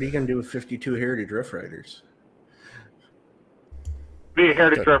 Yeah, but what are you going to do with 52 Heritage Rough Riders? Be a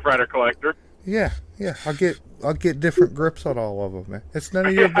Heritage Rough Rider collector. Yeah. I'll get different grips on all of them, man. It's none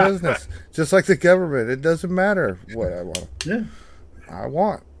of your business. Just like the government, it doesn't matter what I want. Yeah, I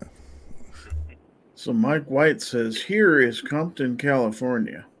want. So Mike White says, here is Compton,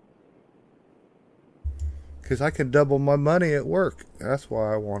 California. Because I can double my money at work. That's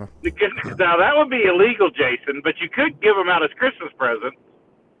why I want to. Now, that would be illegal, Jason, but you could give them out as Christmas presents.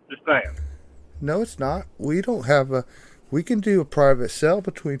 Just saying. No, it's not. We don't have a... We can do a private sale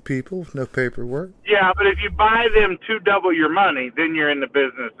between people with no paperwork. Yeah, but if you buy them to double your money, then you're in the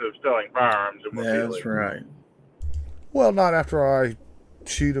business of selling firearms. And That's right. Well, not after I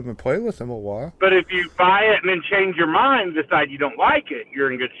shoot them and play with them a while. But if you buy it and then change your mind, decide you don't like it,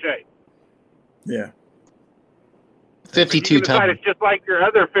 you're in good shape. Yeah. 52 times. It's just like your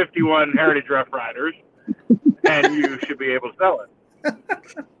other 51 Heritage Rough Riders, and you should be able to sell it.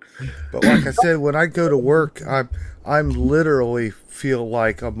 But like I said, when I go to work, I'm literally feel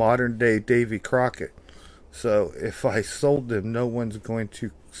like a modern day Davy Crockett. So if I sold them, no one's going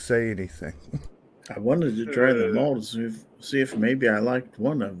to say anything. I wanted to try them all to see if maybe I liked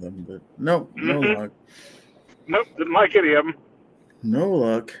one of them, but nope, no luck. Nope, didn't like any of them. No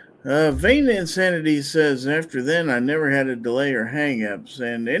luck. Vain Insanity says, after then, I never had a delay or hang-ups.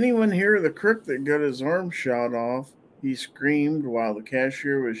 And anyone hear the crook that got his arm shot off? He screamed while the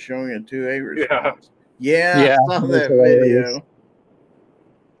cashier was showing a 2A response. Yeah, I saw that video.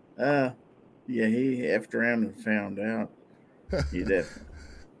 Yeah, he effed around and found out. He definitely.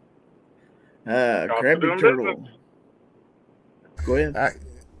 Krabby Turtle. Go ahead.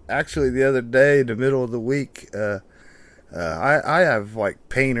 Actually, the other day, in the middle of the week, I have like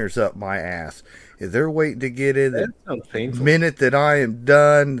painters up my ass. If they're waiting to get in the minute that I am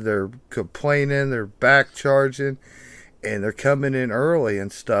done, they're complaining, they're back charging, and they're coming in early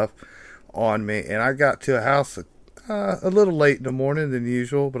and stuff on me. And I got to a house A little late in the morning than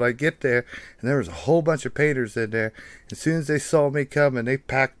usual, but I get there, and there was a whole bunch of painters in there. As soon as they saw me coming, they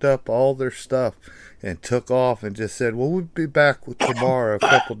packed up all their stuff and took off and just said, well, we'll be back tomorrow, a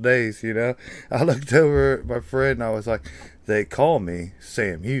couple days, you know. I looked over at my friend, and I was like, they call me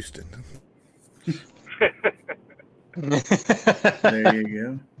Sam Houston. There you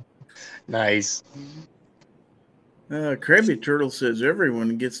go. Nice. Krabby Turtle says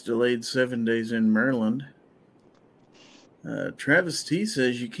everyone gets delayed 7 days in Maryland. Travis T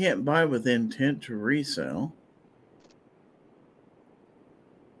says you can't buy with intent to resell.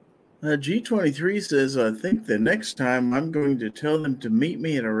 G23 says, I think the next time I'm going to tell them to meet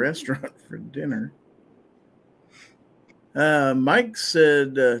me at a restaurant for dinner. Mike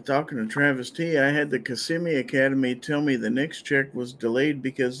said, talking to Travis T, I had the Kissimmee Academy tell me the next check was delayed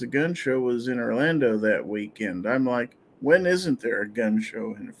because the gun show was in Orlando that weekend. I'm like, when isn't there a gun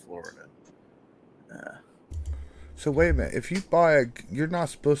show in Florida? So wait a minute. If you you're not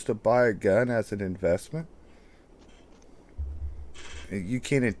supposed to buy a gun as an investment? You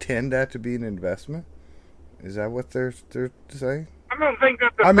can't intend that to be an investment? Is that what they're saying? I don't think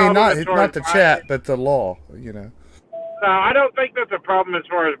that's a I mean, problem. not the chat, but the law, you know. No, I don't think that's a problem as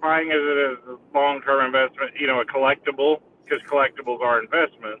far as buying it as a long-term investment, you know, a collectible, because collectibles are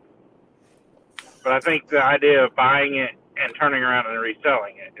investments. But I think the idea of buying it and turning around and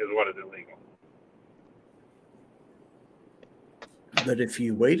reselling it is what is illegal. But if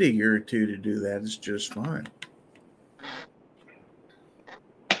you wait a year or two to do that, it's just fine.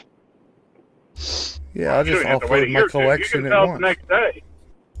 Yeah, I'll just offload my collection at once. You can sell it the next day.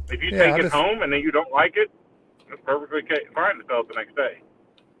 If you take it home and then you don't like it, it's perfectly fine to sell it the next day.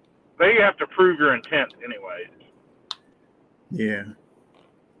 Then you have to prove your intent anyways. Yeah.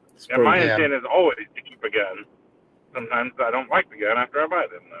 And my intent is always to keep a gun. Sometimes I don't like the gun after I buy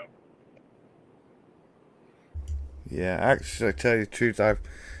them, though. Yeah, actually, to tell you the truth, I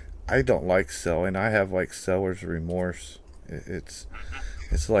don't like selling. I have like seller's remorse. It's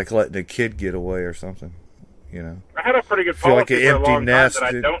like letting a kid get away or something, you know. I had a pretty good policy like an empty nest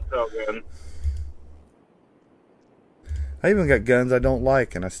that I don't sell guns. I even got guns I don't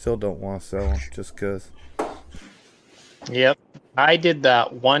like, and I still don't want to sell them just because. Yep, I did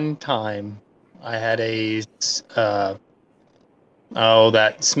that one time. I had that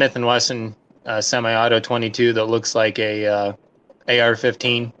Smith & Wesson semi-auto 22 that looks like a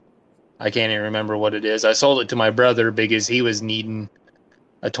AR-15. I can't even remember what it is. I sold it to my brother because he was needing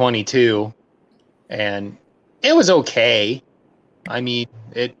a 22, and it was okay. I mean,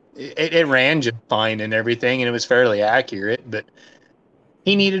 it ran just fine and everything, and it was fairly accurate, but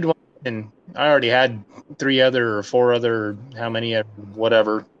he needed one, and I already had 4 other, how many,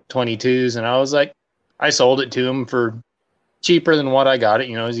 whatever, 22s, and I was like, I sold it to him for cheaper than what I got it,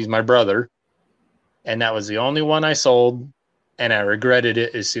 you know, he's my brother, and that was the only one I sold, and I regretted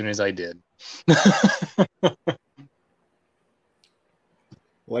it as soon as I did.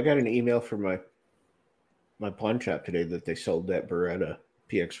 Well, I got an email from my pawn shop today that they sold that Beretta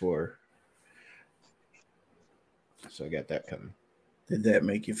PX4. So I got that coming. Did that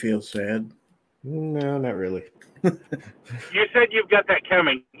make you feel sad? No, not really. You said you've got that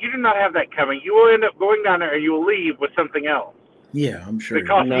coming. You do not have that coming. You will end up going down there and you will leave with something else. Yeah, I'm sure. It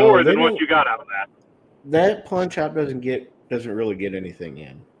costs more than what you got out of that. That pawn shop doesn't really get anything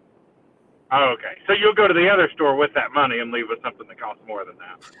in. Oh, okay. So you'll go to the other store with that money and leave with something that costs more than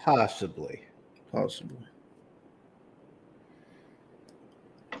that. Possibly.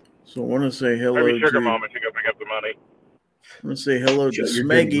 So I want to say hello Maybe Sugar Mama should go pick up the money. I want to say hello to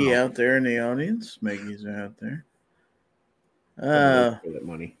Smeggy out there in the audience. Smeggy's out there. For that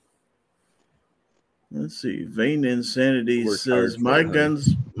money. Let's see. Vain Insanity says,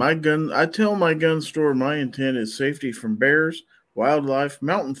 I tell my gun store my intent is safety from bears, wildlife,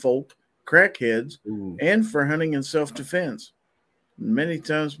 mountain folk, crackheads, and for hunting and self-defense. Many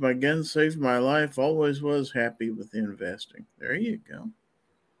times my gun saved my life. Always was happy with investing. There you go.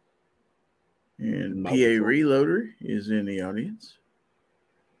 And PA Reloader is in the audience.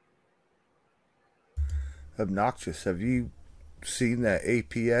 Obnoxious. Have you seen that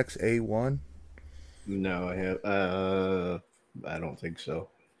APX A1? No, I have. I don't think so.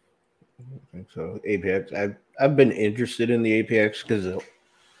 APX. I've been interested in the APX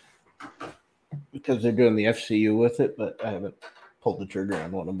because they're doing the FCU with it, but I haven't pulled the trigger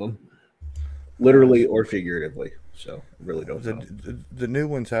on one of them, literally or figuratively. So I really don't know. The new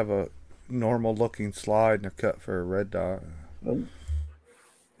ones have a normal looking slide and a cut for a red dot.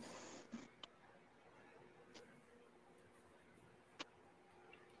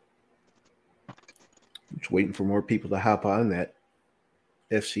 Just waiting for more people to hop on that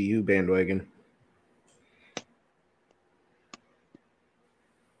FCU bandwagon.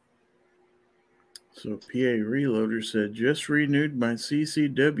 So PA Reloader said, just renewed my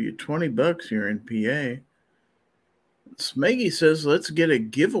CCW, $20 here in PA. Smeggy says, let's get a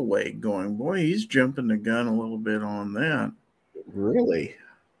giveaway going. Boy, he's jumping the gun a little bit on that. Really?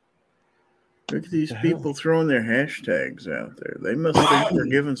 Look at these people throwing their hashtags out there. They must think they're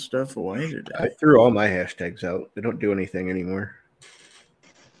giving stuff away today. I threw all my hashtags out. They don't do anything anymore.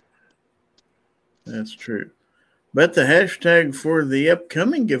 That's true. But the hashtag for the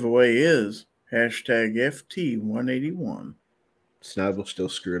upcoming giveaway is hashtag FT181. Snob will still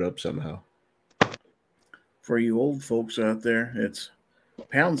screw it up somehow. For you old folks out there, it's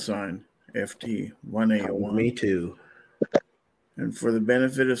 #FT181. Me too. And for the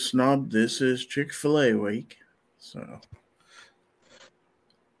benefit of Snob, this is Chick-fil-A week. So,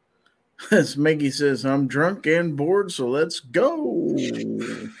 as Meggie says, I'm drunk and bored, so let's go.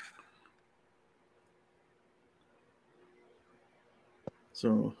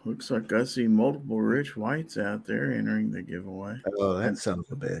 So, looks like I see multiple Rich Whites out there entering the giveaway. Oh, that son of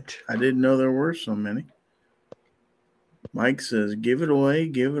a bitch. I didn't know there were so many. Mike says, give it away,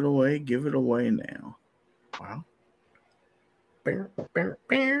 give it away, give it away now. Wow. What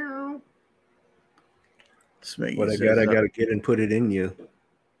I gotta get and put it in you.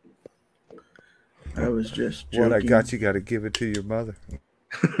 I was just joking. What I got, you got to give it to your mother.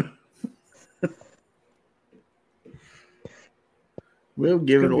 We'll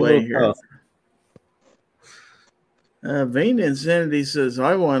give it away here. Vain Insanity says,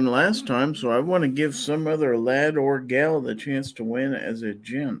 I won last time, so I want to give some other lad or gal the chance to win as a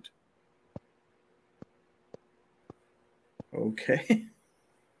gent. Okay.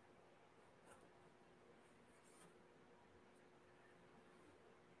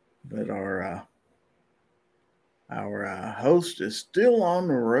 But our host is still on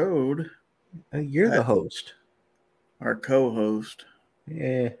the road. You're the host. Our co-host.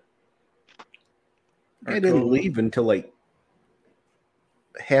 Yeah. I didn't leave until like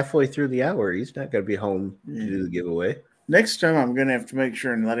halfway through the hour. He's not going to be home to do the giveaway. Next time, I'm going to have to make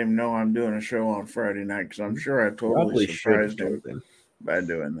sure and let him know I'm doing a show on Friday night because I'm sure I totally surprised him by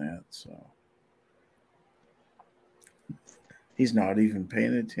doing that. So he's not even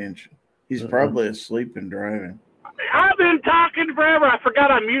paying attention. He's probably asleep and driving. I've been talking forever. I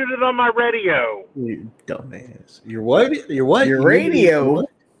forgot I muted it on my radio. You dumbass. Your what? Your what? Your radio.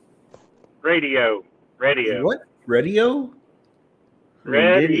 Radio. What? Radio?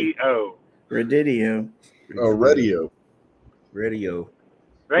 Radio. Radidio. Oh, radio. Radio.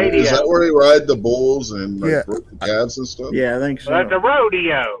 Radio. Is that where they ride the bulls and like the calves and stuff? Yeah, I think so. That's a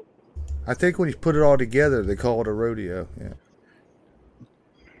rodeo. I think when you put it all together, they call it a rodeo. Yeah.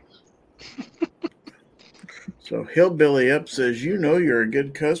 So Hillbilly Up says, you know you're a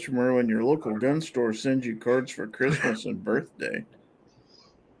good customer when your local gun store sends you cards for Christmas and birthday.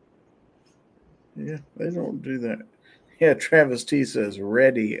 Yeah, they don't do that. Yeah, Travis T says,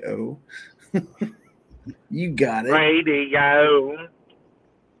 radio. You got it. Radio.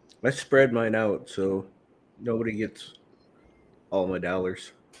 I spread mine out so nobody gets all my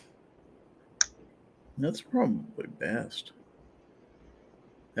dollars. That's probably best.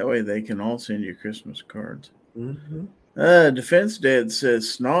 That way they can all send you Christmas cards. Mm-hmm. Defense Dad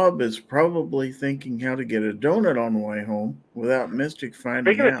says Snob is probably thinking how to get a donut on the way home without Mystic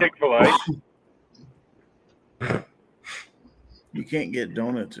finding Speaking out. of Chick-fil-A, You can't get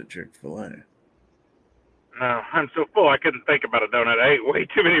donuts at Chick-fil-A. no, I'm so full I couldn't think about a donut. I ate way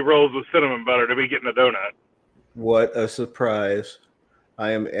too many rolls with cinnamon butter to be getting a donut. What a surprise.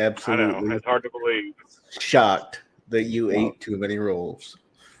 I am absolutely I know, it's hard to believe. shocked that you ate too many rolls.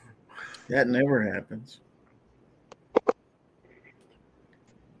 That never happens.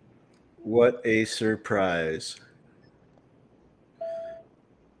 What a surprise.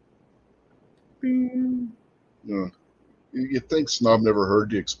 Yeah. You think Snob never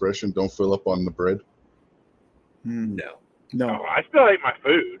heard the expression, don't fill up on the bread? No. No. Oh, I still ate my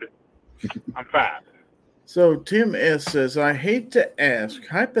food. I'm fat. So Tim S. says, I hate to ask,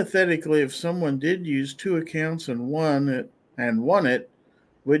 hypothetically, if someone did use two accounts and won it,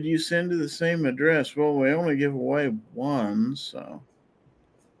 would you send to the same address? Well, we only give away one, so.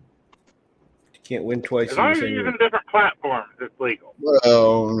 You can't win twice. As long as you're using different platforms, it's legal.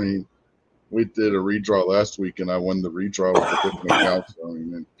 Well, I mean, we did a redraw last week, and I won the redraw with a different account. So, I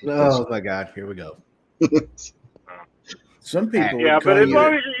mean, Oh, my God. Here we go. Some people Yeah, would but call as you,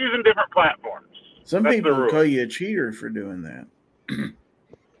 long as you're using different platforms. some that's people the would rule. call you a cheater for doing that.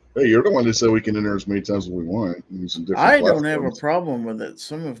 hey, you're the one that said we can enter as many times as we want using different I don't have a platforms. problem with it.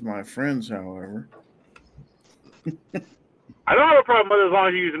 Some of my friends, however. I don't have a problem with it as long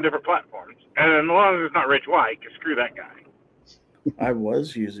as you're using different platforms. And as long as it's not Rich White, because screw that guy. I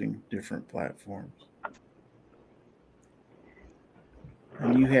was using different platforms.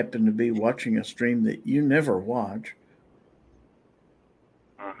 and you happen to be watching a stream that you never watch,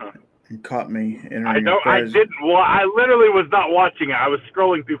 and caught me entering I didn't. Well, I literally was not watching it. I was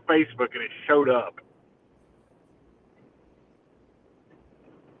scrolling through Facebook and it showed up,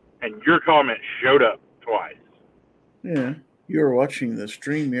 and your comment showed up twice. Yeah, you were watching the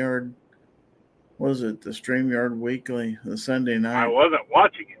StreamYard. Was it the StreamYard Weekly, the Sunday night? I wasn't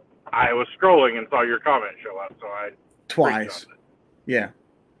watching it. I was scrolling and saw your comment show up, so I twice. Yeah,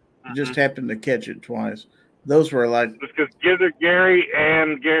 you just happened to catch it twice. Those were like just because Gizzard Gary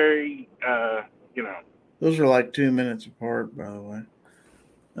and Gary, those were like 2 minutes apart, by the way.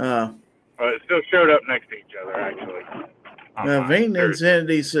 But it still showed up next to each other, actually. Vain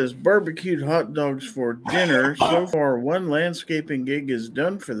Insanity says barbecued hot dogs for dinner. So far, one landscaping gig is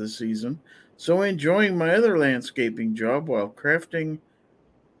done for the season. So enjoying my other landscaping job while crafting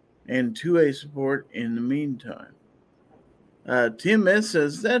and 2A support in the meantime. Tim S.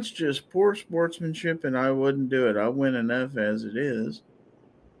 says, that's just poor sportsmanship and I wouldn't do it. I win enough as it is.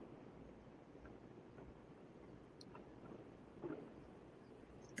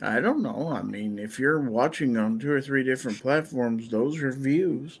 I don't know. I mean, if you're watching on 2 or 3 different platforms, those are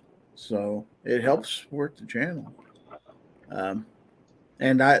views. So it helps support the channel.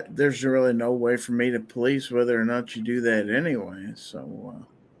 And there's really no way for me to police whether or not you do that anyway. So,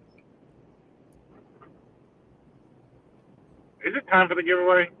 is it time for the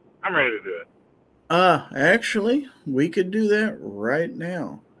giveaway? I'm ready to do it. Actually, we could do that right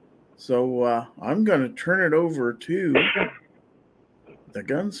now. So I'm going to turn it over to the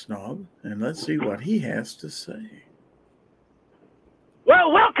gun snob, and let's see what he has to say.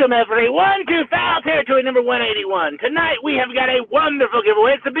 Well, welcome everyone to Fowl Territory number 181. Tonight we have got a wonderful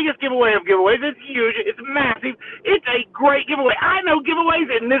giveaway. It's the biggest giveaway of giveaways. It's huge. It's massive. It's a great giveaway. I know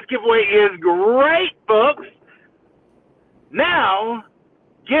giveaways, and this giveaway is great, folks. Now,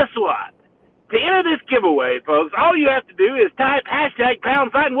 guess what? To enter this giveaway, folks, all you have to do is type hashtag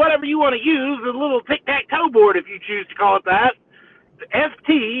 #, whatever you want to use, the little tic-tac-toe board if you choose to call it that.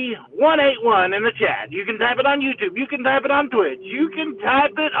 FT181 in the chat. You can type it on YouTube. You can type it on Twitch. You can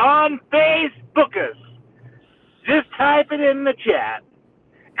type it on Facebookus. Just type it in the chat,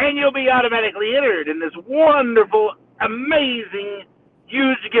 and you'll be automatically entered in this wonderful, amazing,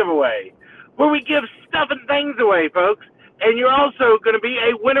 huge giveaway where we give stuff and things away, folks. And you're also going to be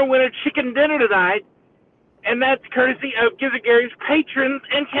a winner chicken dinner tonight, and that's courtesy of Gizzard Gary's patrons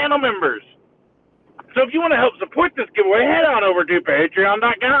and channel members. So if you want to help support this giveaway, head on over to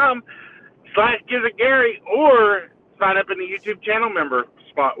patreon.com/GizzardGary or sign up in the YouTube channel member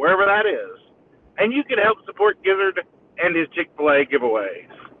spot, wherever that is. And you can help support Gizzard and his Chick-fil-A giveaways.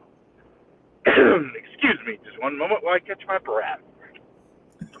 Excuse me just one moment while I catch my breath.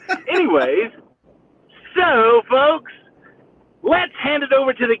 Anyways, so folks, let's hand it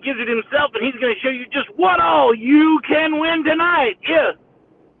over to the Gizzard himself, and he's going to show you just what all you can win tonight if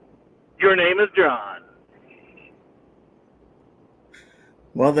your name is John.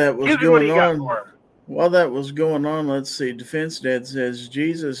 While that was going on, let's see. Defense Dad says,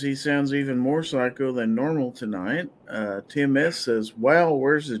 Jesus, he sounds even more psycho than normal tonight. Tim S. says, wow,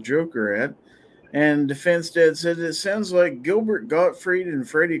 where's the Joker at? And Defense Dad says, it sounds like Gilbert Gottfried and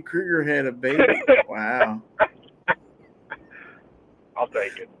Freddy Krueger had a baby. Wow. I'll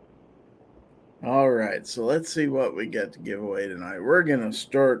take it. All right, so let's see what we got to give away tonight. We're going to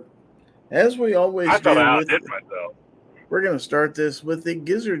start, as we always do. I thought I outdid myself. We're going to start this with the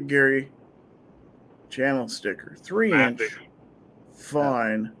Gizzard Gary channel sticker. 3-inch,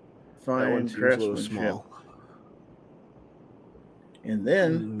 fine craftsmanship. Small. And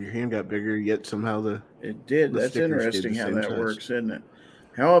then your hand got bigger, yet somehow it did. That's interesting how that works, isn't it?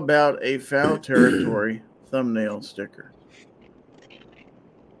 How about a Fowl Territory thumbnail sticker?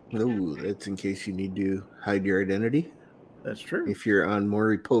 No, that's in case you need to hide your identity. That's true. If you're on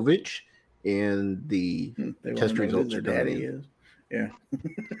Maury Povich and the test results are down in. Yeah.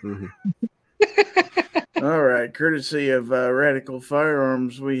 Mm-hmm. All right. Courtesy of Radical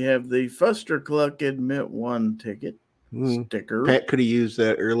Firearms, we have the Fuster Cluck Admit 1 ticket sticker. Pat could have used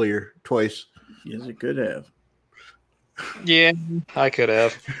that earlier twice. Yes, it could have. Yeah, I could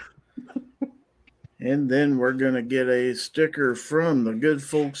have. And then we're going to get a sticker from the good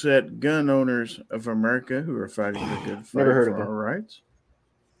folks at Gun Owners of America who are fighting the good fight for our rights.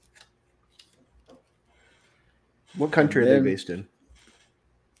 What country are they based in?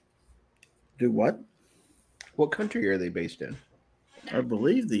 Do what? What country are they based in? I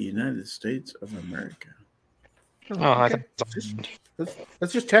believe the United States of America. Okay.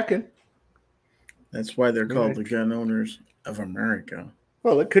 That's just checking. That's why they're called the Gun Owners of America.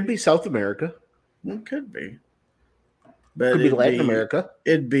 Well, it could be South America. It could be. But Could be Latin America.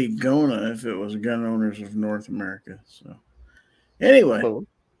 It'd be GONA if it was Gun Owners of North America. So, anyway. Well,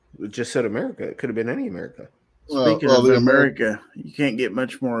 it just said America. It could have been any America. Speaking of America, you can't get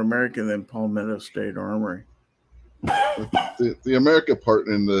much more America than Palmetto State Armory. The America part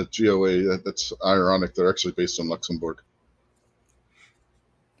in the GOA, that's ironic. They're actually based in Luxembourg.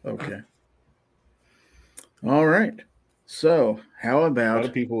 Okay. All right. So, how about... A lot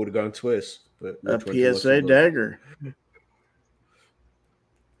of people would have gone Swiss. But a PSA dagger?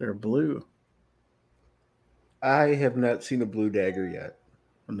 They're blue. I have not seen a blue dagger yet.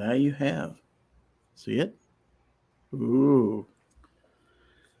 Well, now you have. See it? Ooh.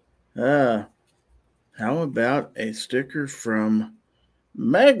 How about a sticker from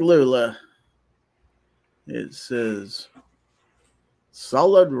Maglula? It says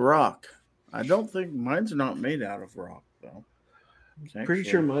solid rock. I don't think mine's not made out of rock, though. Pretty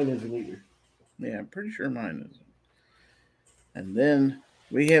sure mine isn't either. Yeah, I'm pretty sure mine isn't. And then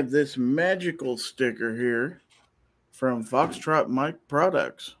we have this magical sticker here from Foxtrot Mike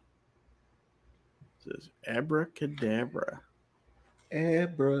Products. It says abracadabra.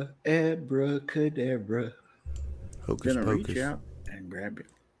 Abracadabra. Hocus Gonna pocus. reach out and grab it.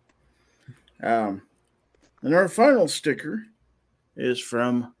 And our final sticker is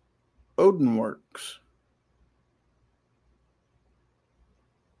from Odinworks.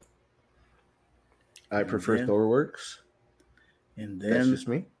 I prefer Thorworks. And then that's just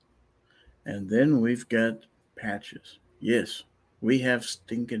me. And then we've got patches. Yes, we have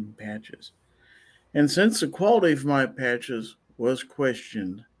stinking patches. And since the quality of my patches was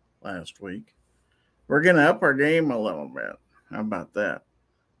questioned last week, we're going to up our game a little bit. How about that?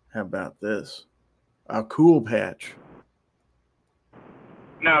 How about this? A cool patch.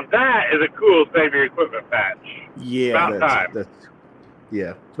 Now that is a cool Save Your Equipment patch. Yeah. About time.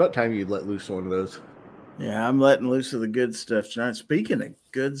 Yeah, it's about time you let loose one of those. Yeah, I'm letting loose of the good stuff tonight. Speaking of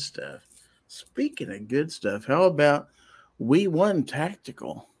good stuff, how about We Won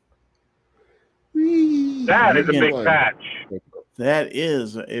Tactical? That is a big patch. That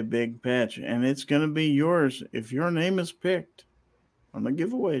is a big patch, and it's going to be yours if your name is picked on the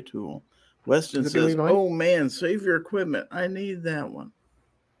giveaway tool. Weston says, oh, man, Save Your Equipment. I need that one.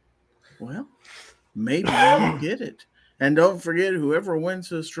 Well, maybe you'll get it. And don't forget, whoever wins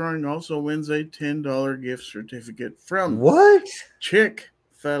this drawing also wins a $10 gift certificate from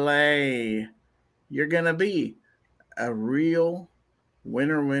Chick-fil-A. You're going to be a real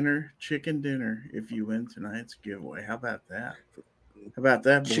winner chicken dinner if you win tonight's giveaway. How about that? How about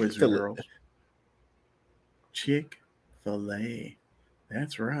that, boys and girls? Chick-fil-A.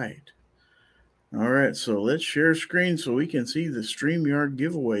 That's right. All right, so let's share screen so we can see the StreamYard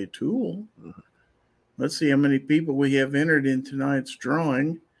giveaway tool. Let's see how many people we have entered in tonight's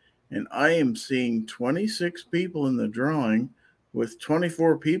drawing. And I am seeing 26 people in the drawing with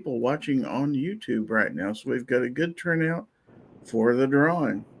 24 people watching on YouTube right now. So we've got a good turnout for the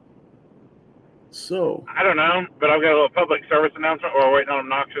drawing. So I don't know, but I've got a little public service announcement while we're waiting on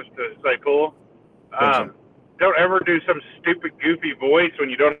Obnoxious to say cool. Don't ever do some stupid, goofy voice when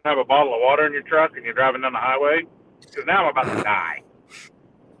you don't have a bottle of water in your truck and you're driving down the highway, because now I'm about to die.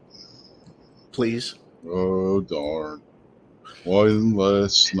 Please. Oh, darn. One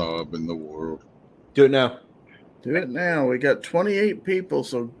less snob in the world. Do it now. Do it now. We got 28 people,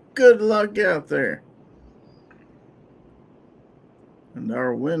 so good luck out there. And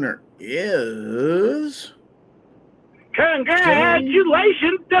our winner is...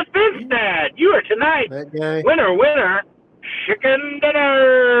 Congratulations, Defense Dad! You are tonight winner, chicken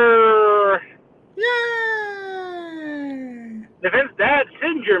dinner! Yay! Defense Dad,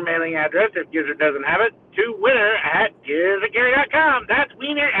 send your mailing address if Gizzard doesn't have it to winner@gizzardgary.com. That's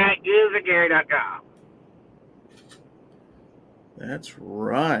wiener@gizzardgary.com. That's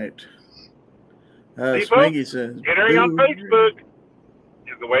right. See, Smiggy says, entering on Facebook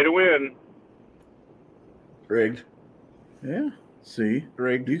is the way to win. Rigged. Yeah, see,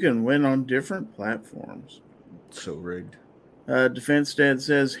 rigged. You can win on different platforms. So rigged. Defense Dad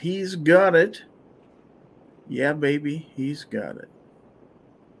says he's got it. Yeah, baby, he's got it.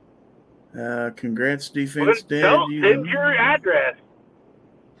 Congrats, Defense Dad. Don't send your address.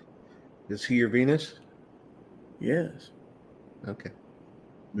 Is he your Venus? Yes. Okay.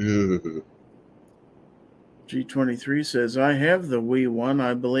 G23 says, I have the Wii one,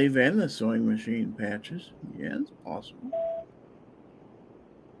 I believe, and the sewing machine patches. Yeah, it's possible.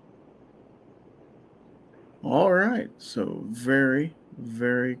 All right. So very,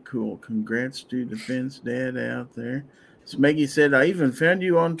 very cool. Congrats to Defense Dad out there. Smeggy said, I even found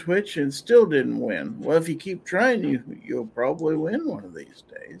you on Twitch and still didn't win. Well, if you keep trying, you'll probably win one of these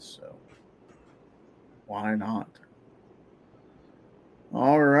days. So why not?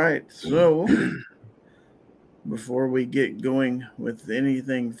 All right. So before we get going with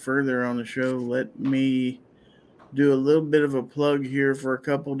anything further on the show, let me do a little bit of a plug here for a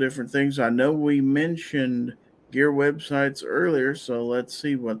couple different things. I know we mentioned gear websites earlier, so let's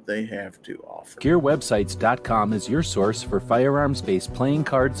see what they have to offer. GearWebsites.com is your source for firearms-based playing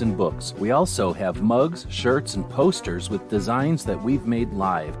cards and books. We also have mugs, shirts, and posters with designs that we've made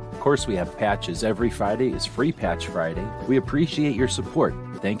live. Of course, we have patches. Every Friday is Free Patch Friday. We appreciate your support.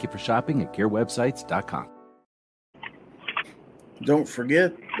 Thank you for shopping at GearWebsites.com. Don't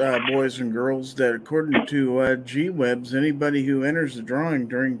forget, boys and girls, that according to G-Webs, anybody who enters the drawing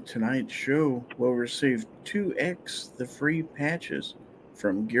during tonight's show will receive 2x the free patches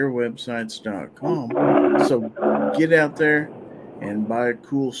from GearWebsites.com. So get out there and buy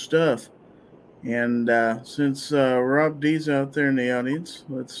cool stuff. And since Rob D's out there in the audience,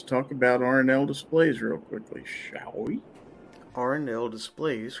 let's talk about R&L Displays real quickly, shall we? R&L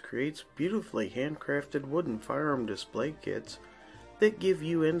Displays creates beautifully handcrafted wooden firearm display kits that give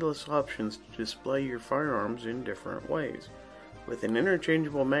you endless options to display your firearms in different ways. With an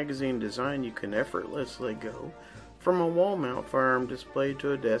interchangeable magazine design, you can effortlessly go from a wall mount firearm display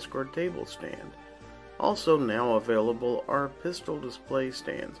to a desk or table stand. Also now available are pistol display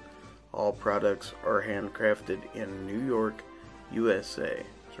stands. All products are handcrafted in New York, USA.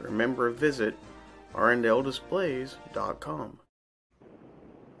 So remember, visit rndldisplays.com.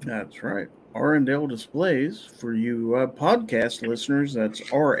 That's right. R&L Displays. For you podcast listeners, that's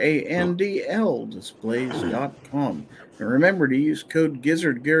randldisplays.com. And remember to use code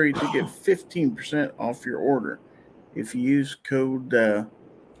Gizzard Gary to get 15% off your order. If you use code The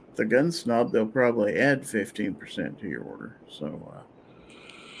Gun Snob, they'll probably add 15% to your order. So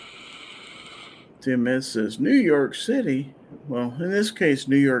Tim S. says New York City. Well, in this case,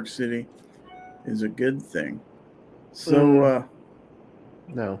 New York City is a good thing. So,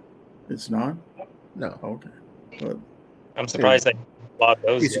 No. It's not? No. Okay. But I'm surprised they bought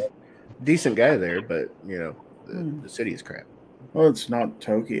those He's yet. a decent guy there, but, you know, the city is crap. well, it's not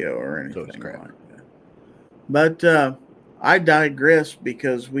Tokyo or anything it's crap. like that. But I digress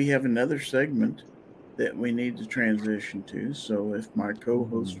because we have another segment that we need to transition to. So if my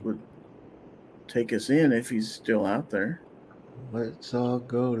co-host would take us in, if he's still out there. Let's all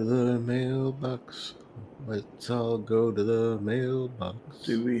go to the mailbox. Let's all go to the mailbox.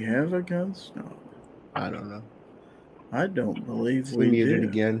 Do we have a gun snob? I don't know. I don't believe We we muted do.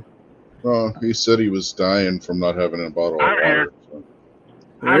 again. Oh, he said he was dying from not having a bottle of I'm here. water. So.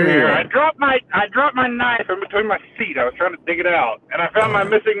 I'm There you here. are. I dropped my knife in between my feet. I was trying to dig it out, and I found my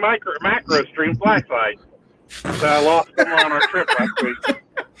missing macro stream flashlight that I lost somewhere on our trip last week.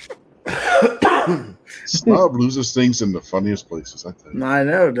 Snob loses things in the funniest places, I tell you. I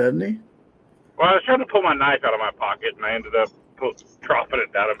know, doesn't he? Well, I was trying to pull my knife out of my pocket, and I ended up dropping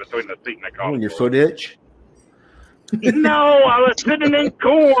it down in between the seat and the car. Oh, and your foot itch? No, I was sitting in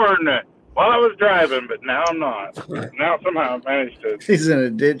corn while I was driving, but now I'm not. Now somehow I managed to. He's in a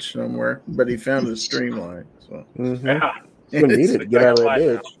ditch somewhere, but he found a streamline. So Mm-hmm. Yeah. You need it to get out of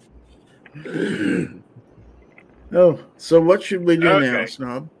that ditch. Oh, so what should we do now, Okay.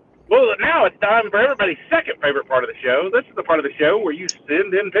 Snob? Well, now it's time for everybody's second favorite part of the show. This is the part of the show where you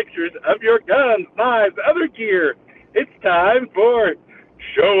send in pictures of your guns, knives, other gear. It's time for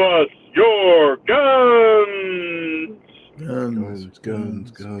Show Us Your Guns. Guns,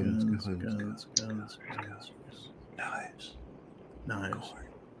 Guns. Knives,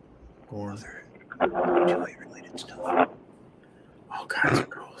 GORN, related stuff. All kinds of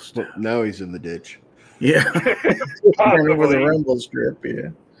cool stuff. Well, now he's in the ditch. Yeah. Run over the rumble strip, yeah.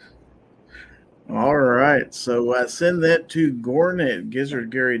 All right. So send that to GORN at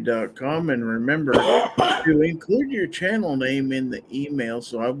gizzardgary.com. And remember to include your channel name in the email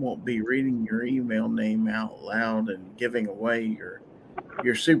so I won't be reading your email name out loud and giving away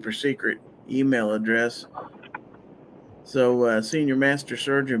your super secret email address. So Senior Master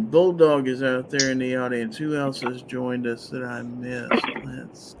Sergeant Bulldog is out there in the audience. Who else has joined us that I missed?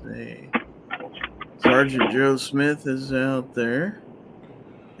 Let's see. Sergeant Joe Smith is out there.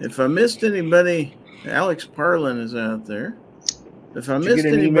 If I missed anybody, Alex Parlin is out there. If I Did you missed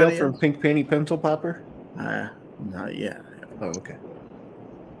get an email anybody from Pink Penny Pencil Popper? not yet. Oh, okay.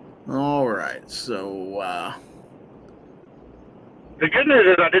 All right. So The good news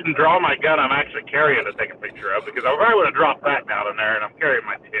is I didn't draw my gun I'm actually carrying to take a picture of, because I probably would have dropped that down in there, and I'm carrying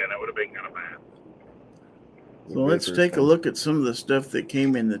my 10. It would have been kind of bad. So let's take a look at some of the stuff that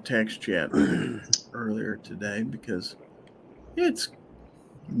came in the text chat earlier today, because it's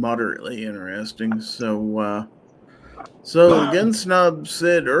moderately interesting. So So the gun snob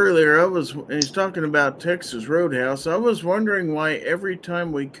said earlier, he's talking about Texas Roadhouse. I was wondering why every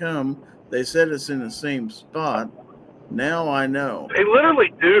time we come, they set us in the same spot. Now I know. They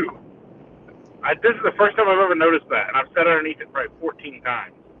literally do. This is the first time I've ever noticed that, and I've sat underneath it probably 14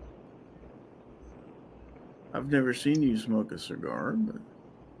 times. I've never seen you smoke a cigar, but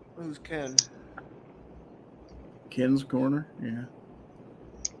who's Ken? Ken's Corner, yeah.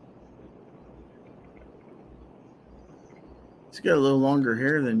 He's got a little longer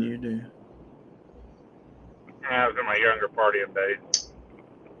hair than you do. I was in my younger partying days.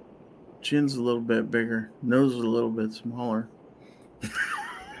 Chin's a little bit bigger. Nose is a little bit smaller.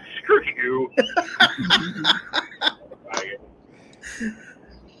 Screw you.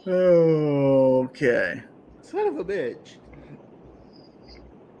 Okay. Son of a bitch.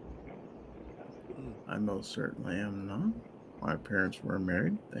 I most certainly am not. My parents were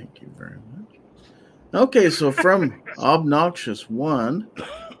married. Thank you very much. Okay, so from Obnoxious 1,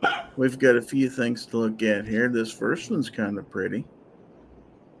 we've got a few things to look at here. This first one's kind of pretty.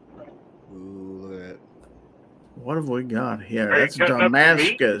 Ooh, look at that. What have we got here? Are you That's cutting up the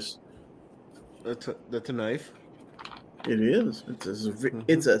Damascus. That's a knife. It is. It's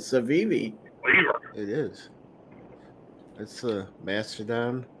a Civivi. Lever. It is. It's a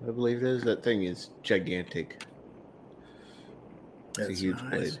Mastodon, I believe it is. That thing is gigantic. It's a huge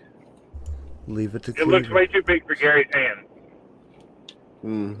blade. Leave it to It looks way too big for Gary's hand.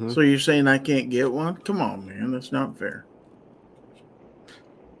 Mm-hmm. So you're saying I can't get one? Come on, man. That's not fair.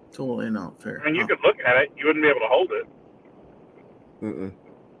 Totally not fair. I mean, you could look at it. You wouldn't be able to hold it. Mm-mm.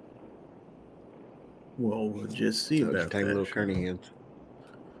 Well, we'll just see about that. Tiny little carny hands.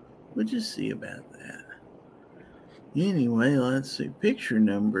 We'll just see about that. Anyway, let's see. Picture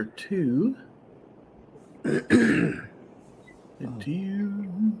number 2.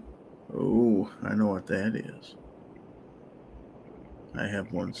 Oh, I know what that is. I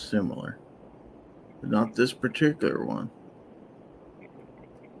have one similar, but not this particular one.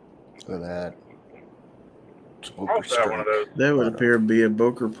 Look at that. I also have one of those. That would appear to be a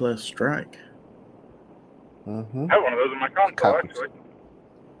Boker Plus Strike. Mm-hmm. I have one of those in my console, actually.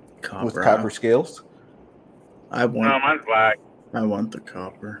 Copper. With copper scales? No, mine's black. I want the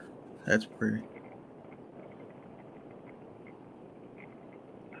copper. That's pretty.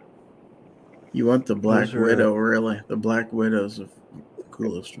 You want the Black Widow, really? The Black Widow's the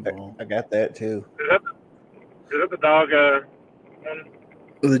coolest of all. I got that too. Is that the dog one?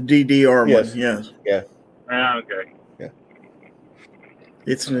 The DDR one, yes. Yeah. Ah, okay. Yeah.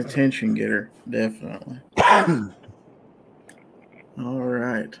 It's an attention getter, definitely. All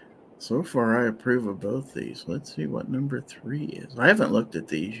right. So far, I approve of both these. Let's see what number 3 is. I haven't looked at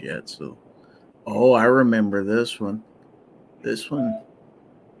these yet, so. Oh, I remember this one. This one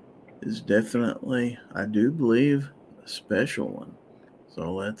is definitely, I do believe, a special one.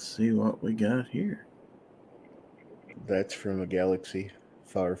 So let's see what we got here. That's from a galaxy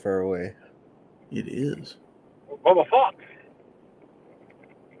far, far away. It is. Boba Fox.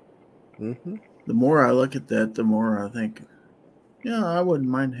 Mm-hmm. The more I look at that, the more I think, yeah, I wouldn't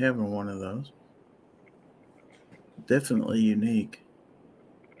mind having one of those. Definitely unique.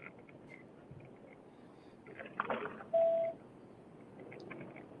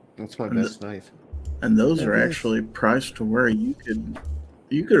 That's my best knife. And those are actually priced to where you could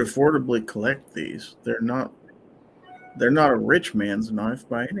affordably collect these. They're not a rich man's knife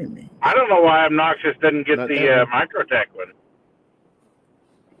by any means. I don't know why Obnoxious didn't get the Microtech one.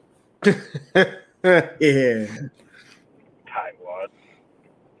 Yeah. Tightwad.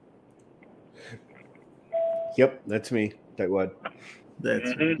 Yep, that's me. Tightwad. That's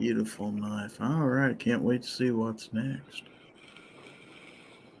a beautiful knife. All right, can't wait to see what's next.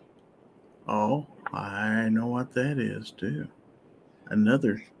 Oh, I know what that is too.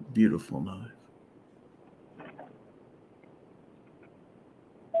 Another beautiful knife.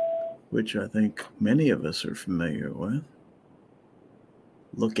 Which I think many of us are familiar with.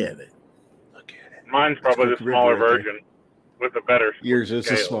 Look at it. Look at it. Mine's probably the smaller version with a better Yours is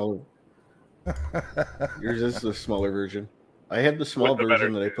scale. the smaller. Yours is the smaller version. I had the small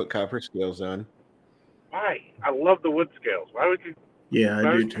version that I put copper scales on. Why? I love the wood scales. Why would you? Yeah,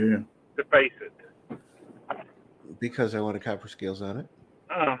 I do too. Deface it. Because I wanted copper scales on it.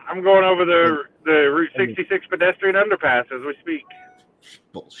 I'm going over the Route 66 pedestrian underpass as we speak.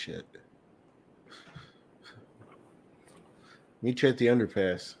 Bullshit. Meet you at the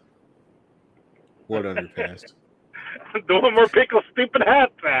underpass. What underpass? The one where Pickle's stupid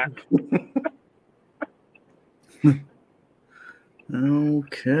hat's at.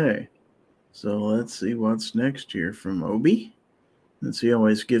 Okay. So let's see what's next here from Obi. Since he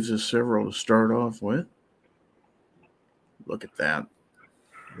always gives us several to start off with. Look at that.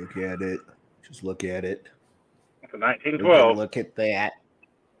 Look at it. Just look at it. It's a 1912. Look at that.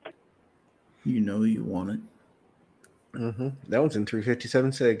 You know you want it. Mm-hmm. That one's in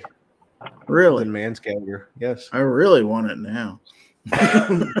 357 sig. Really? In man's caliber. Yes. I really want it now.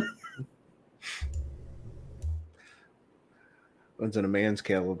 One's in a man's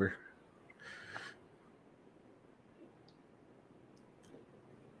caliber.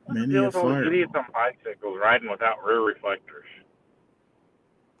 Many Still a those fire. idiots on bicycles riding without rear reflectors.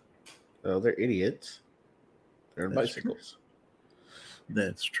 Oh, they're idiots. They're on That's bicycles.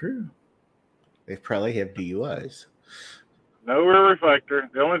 That's true. They probably have DUIs. No rear reflector.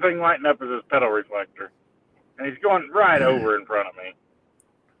 The only thing lighting up is his pedal reflector. And he's going right over in front of me.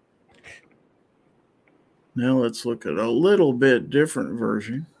 Now let's look at a little bit different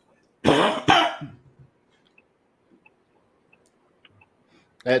version.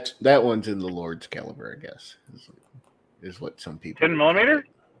 That one's in the Lord's caliber, I guess, is what some people. 10 millimeter?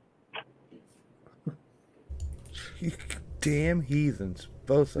 You damn heathens,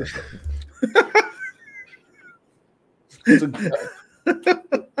 both of them.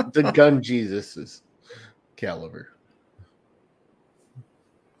 The gun Jesus's caliber.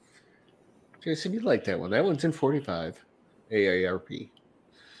 Jason, you like that one? That one's in 45 AARP.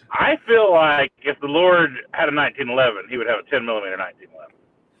 I feel like if the Lord had a 1911, he would have a 10 millimeter 1911.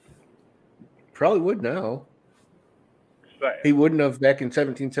 Probably would now. Saying. He wouldn't have back in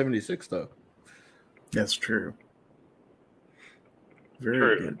 1776, though. That's true. Very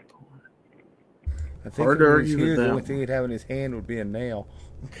True. good. I think Hard to if he was argue with here, the that only one. thing he'd have in his hand would be a nail.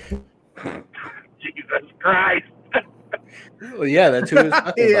 Jesus Christ. Well, yeah, that's who it's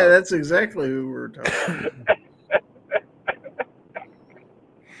talking Yeah, about. that's exactly who we're talking about.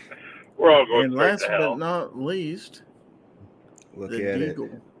 We're all going And straight last to hell. but not least, Look the at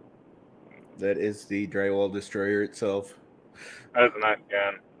Deagle. it. That is the drywall destroyer itself. That's a nice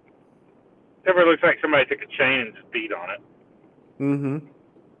gun. Never looks like somebody took a chain and just beat on it. Mm-hmm.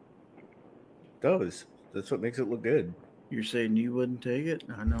 Does. That's what makes it look good. You're saying you wouldn't take it?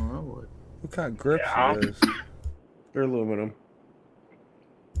 I know I would. What kind of grips Yeah. are those? They're aluminum.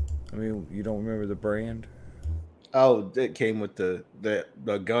 I mean, you don't remember the brand? Oh, it came with the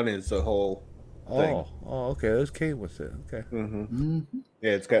gun is the whole thing. Oh, okay. Those came with it. Okay. Mm-hmm. Mm-hmm.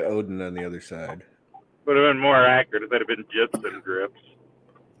 Yeah, it's got Odin on the other side. Would have been more accurate if they'd have been gypsum grips.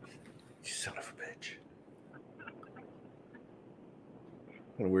 You son of a bitch.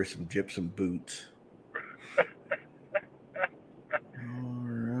 I'm gonna wear some gypsum boots. All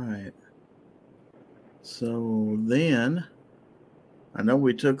right. So then, I know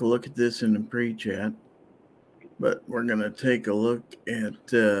we took a look at this in the pre-chat, but we're going to take a look at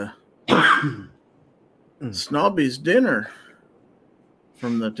Snobby's dinner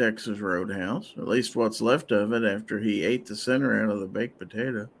from the Texas Roadhouse, at least what's left of it after he ate the center out of the baked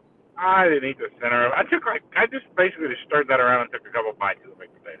potato. I didn't eat the center. I just basically just stirred that around and took a couple bites of the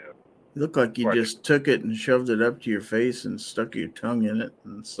baked potato. It looked like you just took it and shoved it up to your face and stuck your tongue in it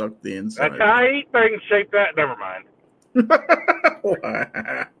and sucked the inside. That's how I eat things. Shape that. Never mind.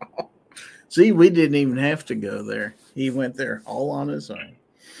 Wow. See, we didn't even have to go there. He went there all on his own.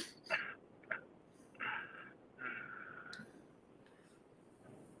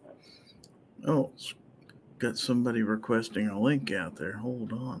 Oh, got somebody requesting a link out there.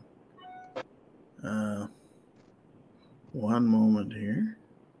 Hold on. One moment here.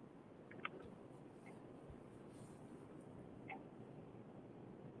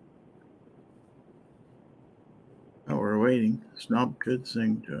 Oh, we're waiting. Snob could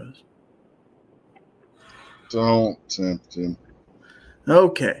sing to us. Don't tempt him.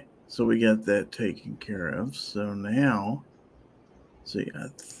 Okay, so we got that taken care of. So now, see, I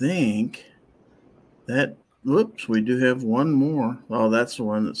think that, whoops, we do have one more. Oh, that's the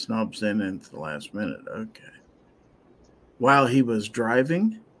one that Snob sent in at the last minute. Okay. While he was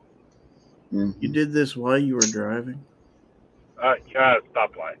driving? Mm-hmm. You did this while you were driving? Yeah,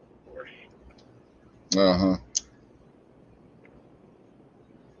 stoplight, of course. Uh-huh.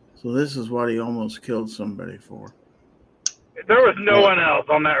 So this is what he almost killed somebody for. There was no one else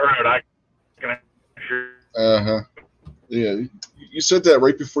on that road. I can assure you. Uh-huh. Yeah, you said that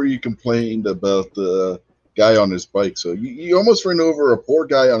right before you complained about the guy on his bike. So you almost ran over a poor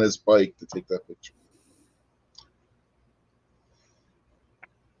guy on his bike to take that picture.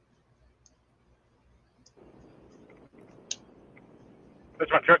 That's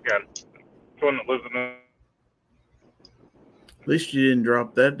my truck gun. It's the one that lives in the... At least you didn't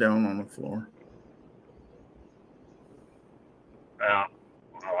drop that down on the floor. Yeah.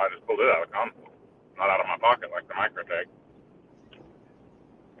 Well, I just pulled it out of the console. Not out of my pocket like the Microtech.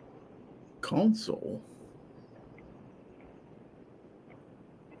 Console?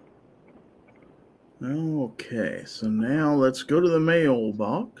 Okay, so now let's go to the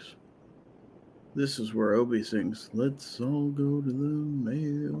mailbox. This is where Obi sings, "Let's all go to the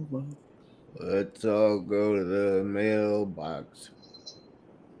mailbox." Let's all go to the mailbox.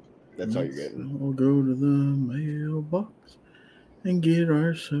 That's all you're getting. Let's all go to the mailbox and get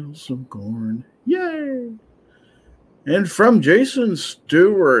ourselves some corn. Yay! And from Jason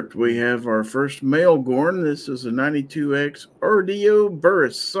Stewart, we have our first mail GORN. This is a 92X RDO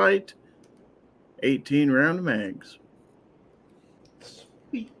burst sight, 18 round mags.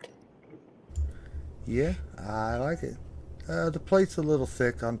 Sweet. Yeah, I like it. The plate's a little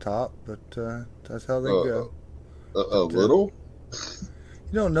thick on top, but that's how they go. A little?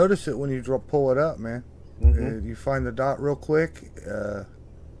 You don't notice it when you pull it up, man. Mm-hmm. You find the dot real quick.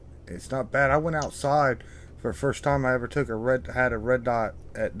 It's not bad. I went outside for the first time I ever had a red dot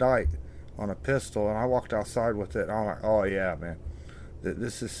at night on a pistol, and I walked outside with it. And I'm like, oh yeah, man,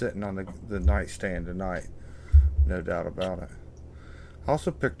 this is sitting on the nightstand tonight, no doubt about it. I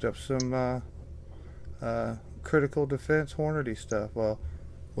also picked up some critical defense Hornady stuff. Well,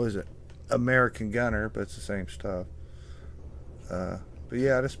 what is it? American Gunner, but it's the same stuff. But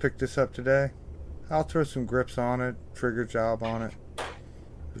yeah, I just picked this up today. I'll throw some grips on it, trigger job on it.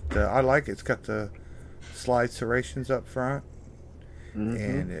 But I like it. It's got the slide serrations up front,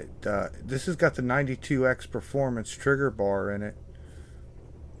 and this has got the 92X performance trigger bar in it,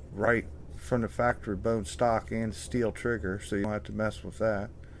 right from the factory, bone stock and steel trigger, so you don't have to mess with that.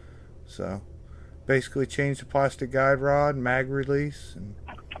 So basically change the plastic guide rod, mag release, and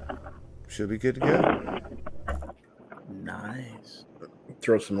should be good to go. Nice.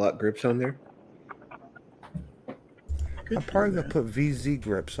 Throw some lock grips on there. I'm probably going to put VZ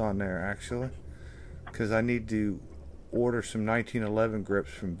grips on there, actually, because I need to order some 1911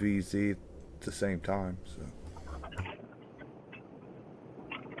 grips from VZ at the same time. So.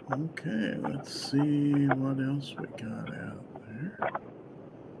 Okay, let's see what else we got out there.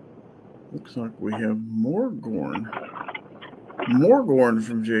 Looks like we have more GORN. More GORN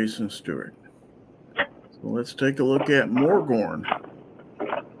from Jason Stewart. So let's take a look at more GORN.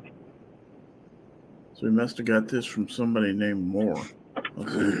 So we must have got this from somebody named Moore.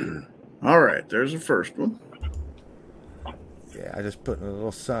 All right, there's the first one. Yeah, I just put a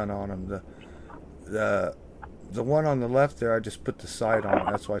little sun on them. The one on the left there, I just put the sight on it.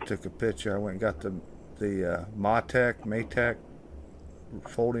 That's why I took a picture. I went and got the Maytec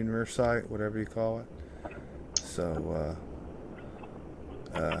folding rear sight, whatever you call it. So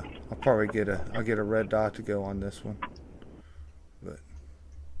I'll probably get a red dot to go on this one. But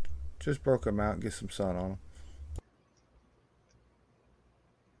just broke them out and get some sun on them.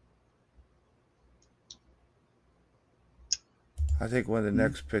 I think one of the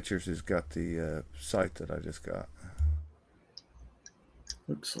next pictures has got the sight that I just got.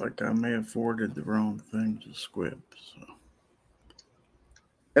 Looks like I may have forwarded the wrong thing to Squib. So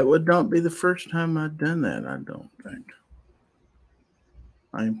it would not be the first time I've done that, I don't think.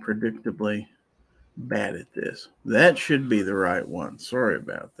 I'm predictably bad at this. That should be the right one. Sorry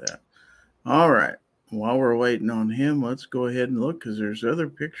about that. All right. While we're waiting on him, let's go ahead and look because there's other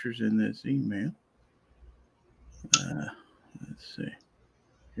pictures in this email. Let's see.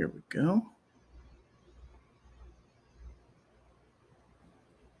 Here we go.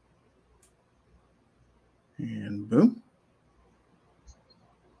 And boom.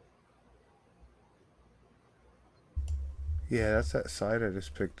 Yeah, that's that sight I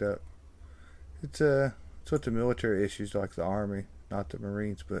just picked up. It's what the military issues, like the Army, not the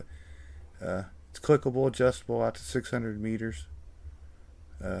Marines, but it's clickable, adjustable out to 600 meters.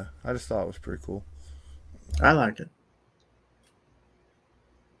 I just thought it was pretty cool. I like it.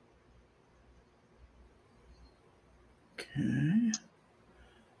 Okay.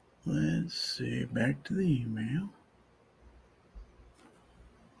 Let's see. Back to the email.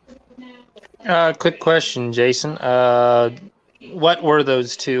 Quick question, Jason. What were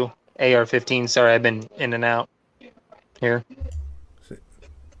those two AR-15s? Sorry, I've been in and out here.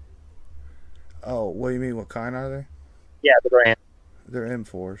 Oh, what do you mean? What kind are they? Yeah, the brand. They're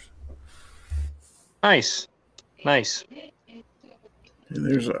M4s. Nice. Nice. And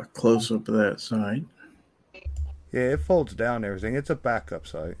there's a close-up of that side. Yeah, it folds down and everything. It's a backup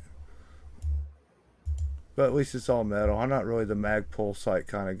sight. But at least it's all metal. I'm not really the mag pull sight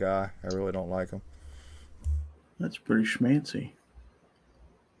kind of guy. I really don't like them. That's pretty schmancy.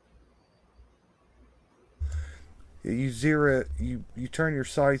 You zero it, you turn your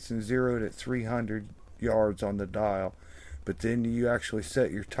sights and zero it at 300 yards on the dial, but then you actually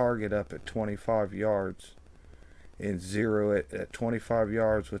set your target up at 25 yards and zero it at 25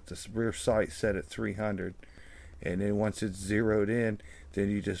 yards with the rear sight set at 300. And then once it's zeroed in, then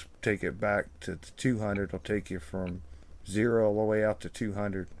you just take it back to 200. It'll take you from 0 all the way out to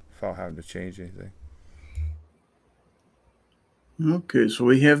 200 without having to change anything. Okay, so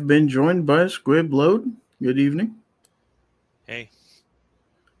we have been joined by Squib Load. Good evening. Hey.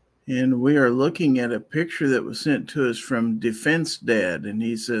 And we are looking at a picture that was sent to us from Defense Dad. And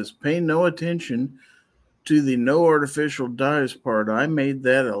he says, pay no attention to the no artificial dyes part. I made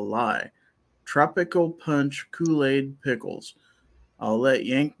that a lie. Tropical Punch Kool-Aid pickles. I'll let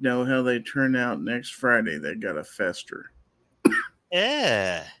Yank know how they turn out next Friday. They got a fester.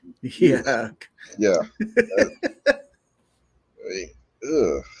 Yeah. Yeah. Yeah.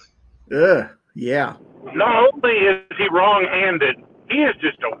 Yeah. Not only is he wrong-handed, he is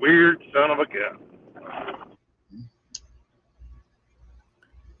just a weird son of a gun.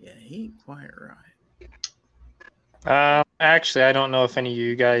 Yeah, he ain't quite right. Actually, I don't know if any of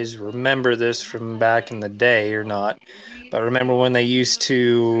you guys remember this from back in the day or not, but remember when they used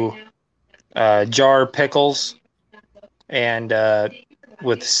to jar pickles and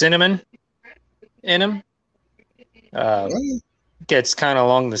with cinnamon in them? Gets kind of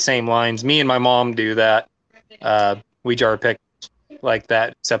along the same lines. Me and my mom do that. We jar pickles like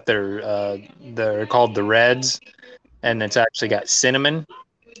that, except they're called the Reds, and it's actually got cinnamon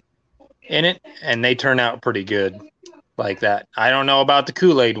in it, and they turn out pretty good like that. I don't know about the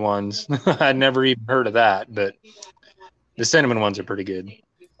Kool-Aid ones. I'd never even heard of that, but the cinnamon ones are pretty good.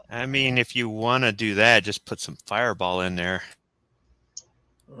 I mean, if you want to do that, just put some Fireball in there.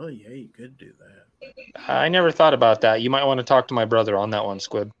 Oh, yeah, you could do that. I never thought about that. You might want to talk to my brother on that one,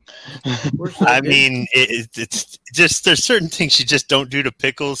 Squib. I mean, it's just there's certain things you just don't do to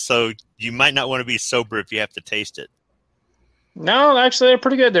pickles, so you might not want to be sober if you have to taste it. No, actually, they're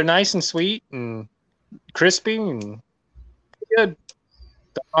pretty good. They're nice and sweet and crispy and good.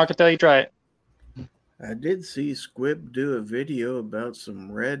 I can tell you, try it. I did see Squib do a video about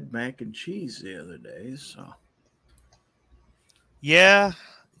some red mac and cheese the other day, so. Yeah.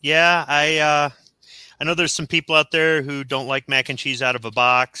 I know there's some people out there who don't like mac and cheese out of a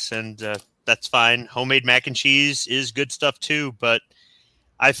box, and that's fine. Homemade mac and cheese is good stuff too, but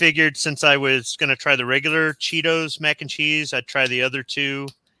I figured since I was going to try the regular Cheetos mac and cheese, I'd try the other two.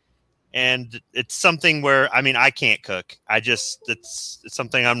 And it's something where, I mean, I can't cook. It's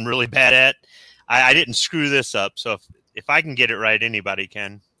something I'm really bad at. I didn't screw this up. So if I can get it right, anybody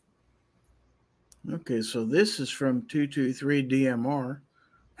can. Okay, so this is from 223 DMR.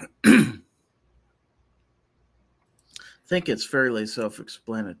 I think it's fairly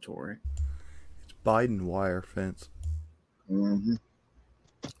self-explanatory. It's Biden wire fence. Mm-hmm.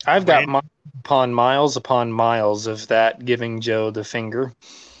 I've got miles upon miles of that giving Joe the finger.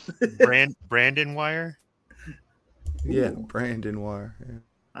 Brandon wire? Yeah, Brandon wire.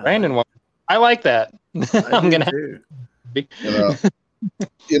 Yeah. Brandon wire. I like that. I'm going to.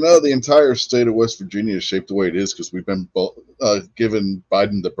 The entire state of West Virginia is shaped the way it is because we've been giving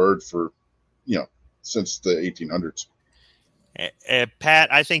Biden the bird for, since the 1800s.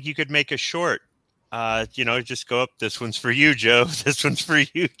 Pat, I think you could make a short. Just go up. This one's for you, Joe. This one's for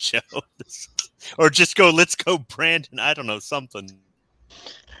you, Joe. Or just go, let's go, Brandon. I don't know, something.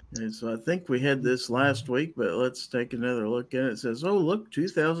 Okay, so I think we had this last week, but let's take another look at it. It says, oh, look,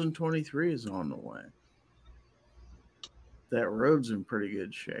 2023 is on the way. That road's in pretty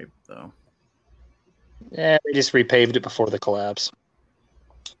good shape, though. Yeah, they just repaved it before the collapse.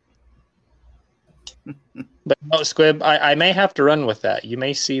 But no, Squib, I may have to run with that. You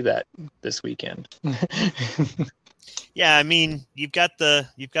may see that this weekend. Yeah, I mean, you've got the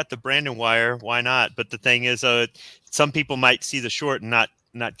Brandon wire. Why not? But the thing is, some people might see the short and not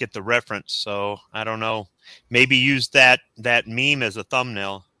get the reference. So I don't know. Maybe use that meme as a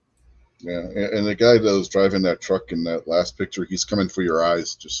thumbnail. Yeah, and the guy that was driving that truck in that last picture, he's coming for your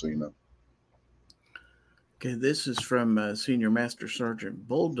eyes, just so you know. Okay, this is from Senior Master Sergeant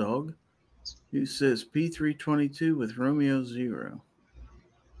Bulldog, who says P322 with Romeo 0.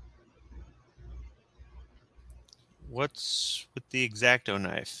 What's with the X-Acto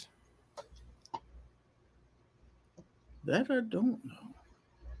knife? That I don't know.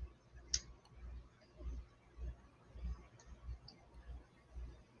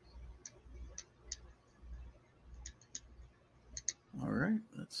 All right,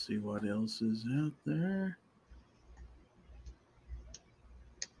 let's see what else is out there.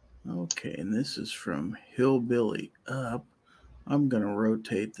 Okay, and this is from Hillbilly Up. I'm going to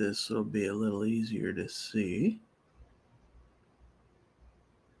rotate this so it'll be a little easier to see.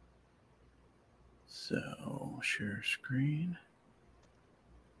 So, share screen.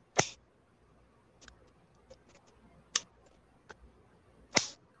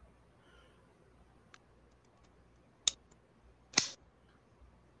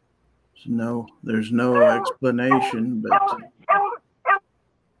 There's no explanation, but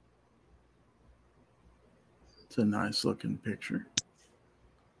it's a nice looking picture.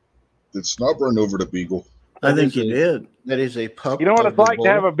 Did Snot run over the beagle? I think he did. That is a pup. You know what it's like to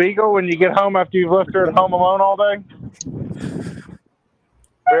have a beagle when you get home after you've left her at home alone all day?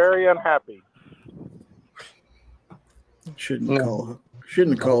 Very unhappy.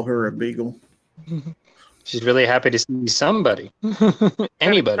 Shouldn't call her a beagle. She's really happy to see somebody.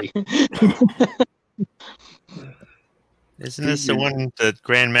 Anybody. Isn't this the one that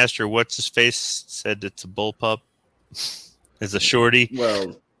Grandmaster What's His Face said it's a bullpup? It's a shorty.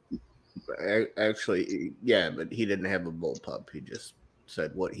 Well, actually, yeah, but he didn't have a bullpup. He just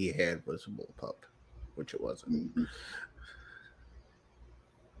said what he had was a bullpup, which it wasn't.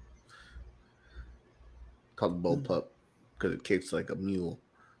 Called bullpup because it kicks like a mule.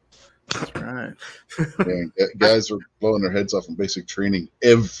 That's right. Man, guys are blowing their heads off in basic training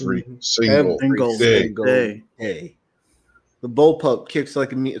every single day. Hey, the bullpup kicks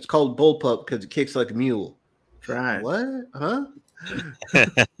like a mule. It's called bullpup because it kicks like a mule. That's right. What? Huh?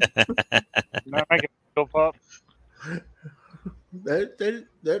 Not making a bullpup.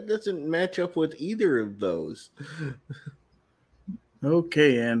 That doesn't match up with either of those.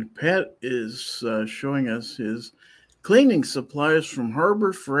 Okay, and Pat is showing us his cleaning supplies from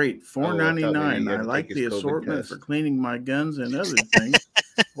Harbor Freight, $4.99. I like the assortment for cleaning my guns and other things.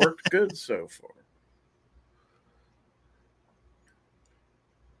 Worked good so far.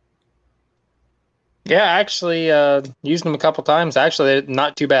 Yeah, actually, used them a couple times. Actually, they're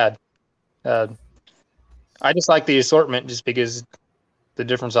not too bad. I just like the assortment just because the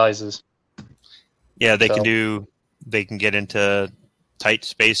different sizes. Yeah, they can get into tight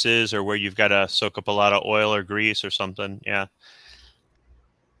spaces or where you've got to soak up a lot of oil or grease or something. Yeah.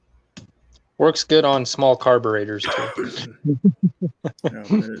 Works good on small carburetors too. I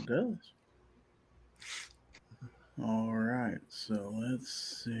bet it does. All right, so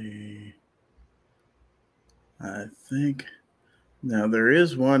let's see. I think now there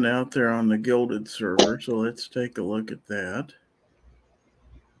is one out there on the Gilded server, so let's take a look at that.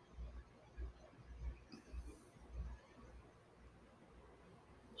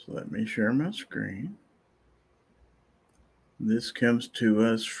 So let me share my screen. This comes to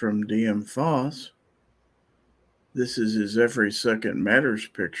us from DM Foss. This is his Every Second Matters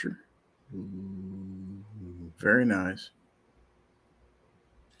picture. Very nice.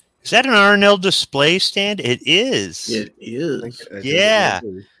 Is that an R&L display stand? It is. It is. Yeah.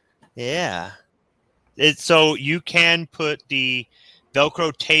 Yeah. So you can put the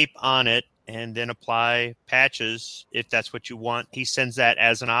Velcro tape on it and then apply patches if that's what you want. He sends that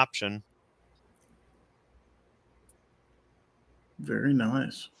as an option. Very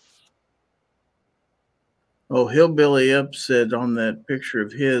nice. Oh, Hillbilly Up said on that picture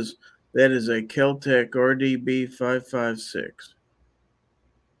of his, that is a Keltec RDB 556.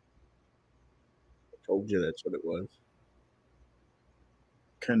 I told you that's what it was.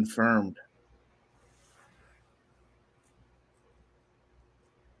 Confirmed.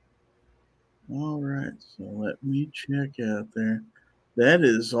 All right, so let me check out there. That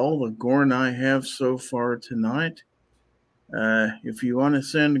is all the GORN I have so far tonight. If you want to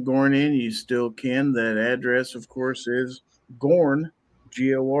send GORN in, you still can. That address, of course, is GORN,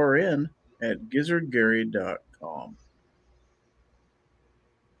 GORN, at gizzardgary.com.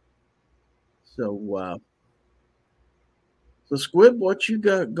 So Squib, what you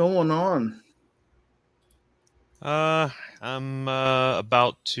got going on? I'm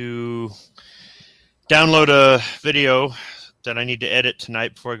about to download a video that I need to edit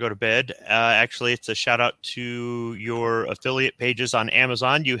tonight before I go to bed. Actually, it's a shout out to your affiliate pages on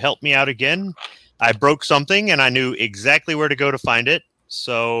Amazon. You helped me out again. I broke something and I knew exactly where to go to find it.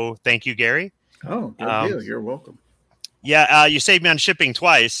 So thank you, Gary. Oh, good deal. You're welcome. Yeah, you saved me on shipping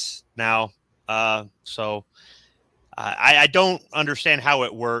twice now. So I don't understand how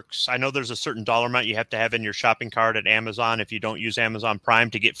it works. I know there's a certain dollar amount you have to have in your shopping cart at Amazon if you don't use Amazon Prime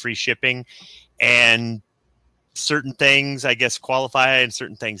to get free shipping. And certain things, I guess, qualify and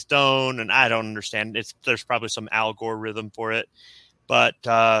certain things don't. And I don't understand. There's probably some algorithm for it. But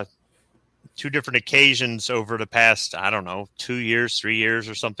 2 different occasions over the past, 2 years, 3 years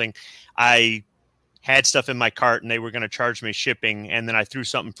or something, I had stuff in my cart and they were going to charge me shipping. And then I threw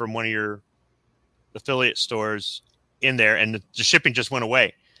something from one of your affiliate stores in there and the shipping just went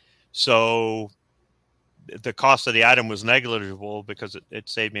away. So the cost of the item was negligible because it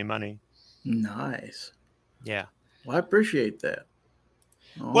saved me money. Nice. Yeah. Well, I appreciate that.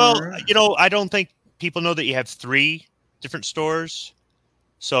 All right. I don't think people know that you have 3 different stores.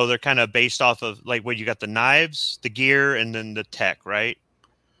 So they're kind of based off of like where you got the knives, the gear, and then the tech, right?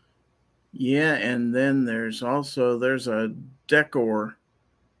 Yeah, and then there's a decor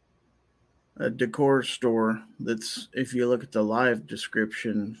store that's, if you look at the live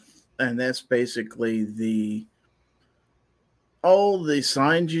description, and that's basically all the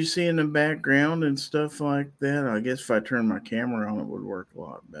signs you see in the background and stuff like that. I guess if I turn my camera on, it would work a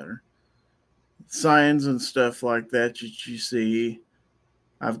lot better. Signs and stuff like that you see.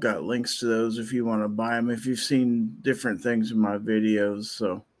 I've got links to those if you want to buy them. If you've seen different things in my videos,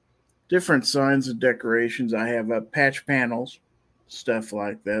 so different signs and decorations. I have patch panels, stuff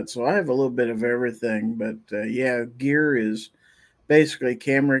like that. So I have a little bit of everything. But yeah, gear is basically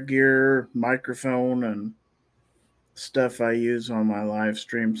camera gear, microphone, and stuff I use on my live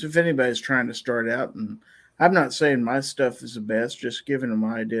streams. If anybody's trying to start out, and I'm not saying my stuff is the best, just giving them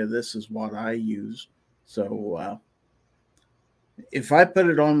an idea. This is what I use. So if I put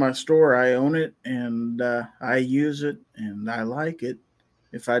it on my store, I own it and I use it and I like it.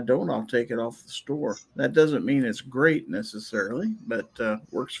 If I don't, I'll take it off the store. That doesn't mean it's great necessarily, but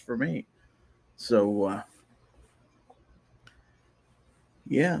works for me. So,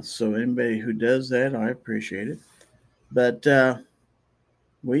 yeah, so anybody who does that, I appreciate it. But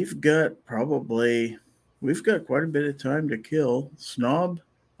we've got quite a bit of time to kill. Snob,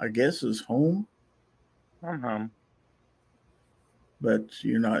 I guess, is home. I'm home. But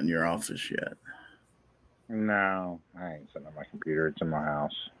you're not in your office yet. No, I ain't sitting on my computer. It's in my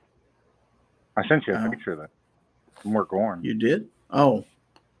house. I sent you a picture of that. More GORN. You did? Oh,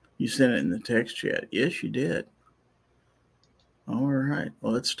 you sent it in the text chat. Yes, you did. All right.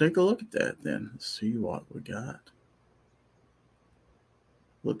 Well, let's take a look at that then. Let's see what we got.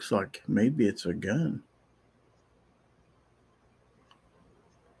 Looks like maybe it's a gun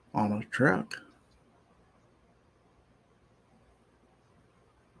on a truck.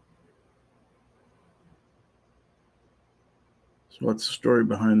 So what's the story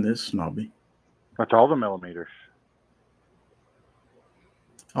behind this, Snobby? That's all the millimeters.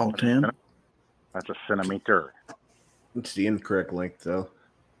 All 10? That's a centimeter. It's the incorrect length, though.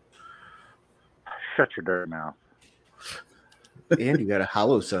 Shut your dirty mouth. And you got a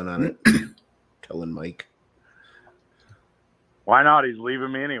hollow sun on it. Telling Mike. Why not? He's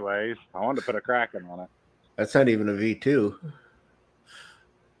leaving me anyways. I wanted to put a Kraken on it. That's not even a V2.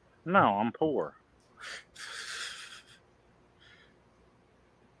 No, I'm poor.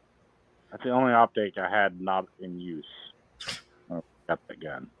 That's the only optic I had not in use. I got the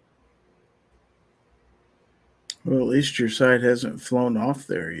gun. Well, at least your sight hasn't flown off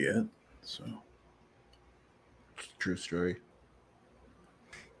there yet. So, it's a true story.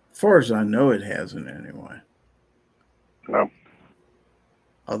 As far as I know, it hasn't anyway. No.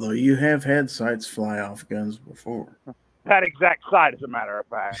 Although you have had sights fly off guns before. That exact sight, as a matter of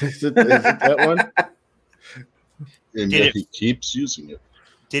fact. Is it that one? And yet he keeps using it.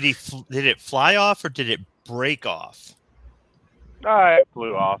 Did it fly off or did it break off? It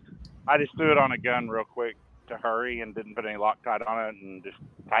flew off. I just threw it on a gun real quick to hurry and didn't put any Loctite on it and just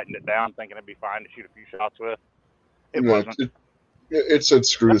tightened it down thinking it'd be fine to shoot a few shots with. It wasn't. It said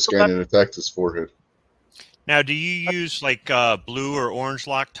screw this guy and it attacked his forehead. Now, do you use like blue or orange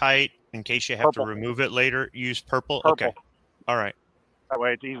Loctite in case you have Purple. to remove it later? Use purple? Purple. Okay. All right. That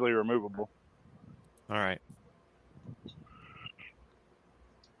way it's easily removable. All right.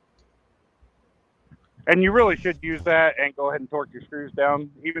 And you really should use that and go ahead and torque your screws down,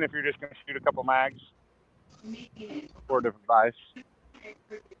 even if you're just going to shoot a couple mags. Word of advice.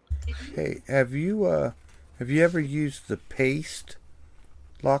 Hey, have you ever used the paste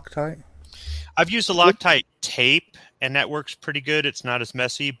Loctite? I've used the Loctite tape, and that works pretty good. It's not as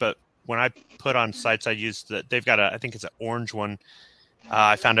messy, but when I put on sights, I use they've got I think it's an orange one.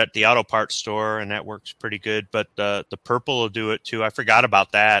 I found it at the auto parts store, and that works pretty good. But the purple will do it too. I forgot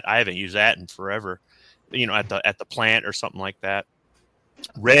about that. I haven't used that in forever. You know, at the plant or something like that.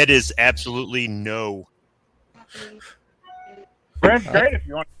 Red is absolutely no. Red's great if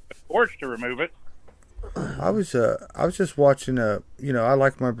you want the torch to remove it. I was just watching I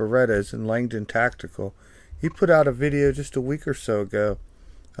like my Berettas and Langdon Tactical. He put out a video just a week or so ago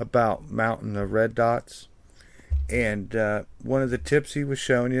about mounting the red dots. And one of the tips he was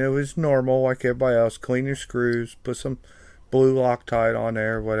showing, is normal like everybody else. Clean your screws, put some blue Loctite on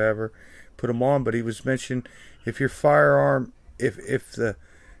there, whatever. Put them on, but he was mentioning if your firearm, if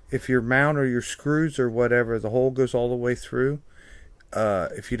your mount or your screws or whatever, the hole goes all the way through.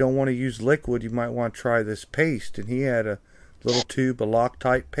 If you don't want to use liquid, you might want to try this paste. And he had a little tube of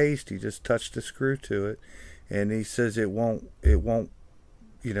Loctite paste. He just touched the screw to it, and he says it won't,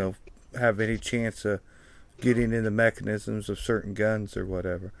 have any chance of getting in the mechanisms of certain guns or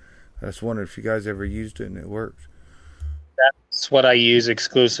whatever. I just wondered if you guys ever used it and it works. That's what I use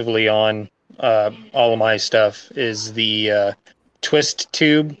exclusively on all of my stuff is the twist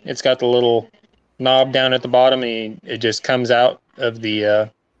tube. It's got the little knob down at the bottom, and it just comes out of the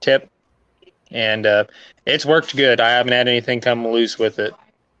tip. And it's worked good. I haven't had anything come loose with it.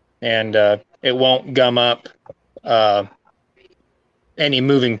 And it won't gum up any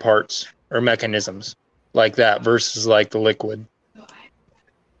moving parts or mechanisms like that versus like the liquid.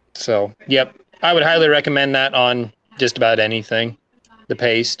 So, yep. I would highly recommend that on just about anything. The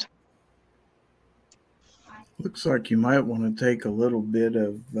paste. Looks like you might want to take a little bit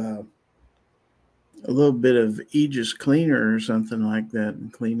of Aegis cleaner or something like that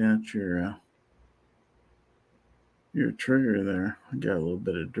and clean out your trigger there. I got a little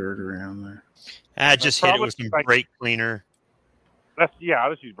bit of dirt around there. I just hit it with some brake cleaner. I'll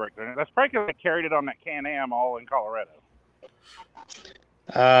just use brake cleaner. That's probably because I carried it on that Can-Am all in Colorado.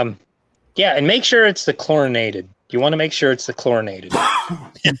 Yeah, and make sure it's the chlorinated. You want to make sure it's the chlorinated.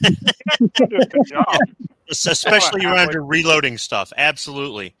 Good job. Especially around your reloading stuff.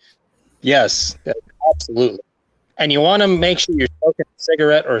 Absolutely. Yes, absolutely. And you want to make sure you're smoking a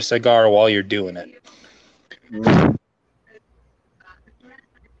cigarette or a cigar while you're doing it.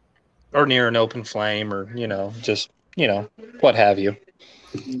 Or near an open flame or, what have you.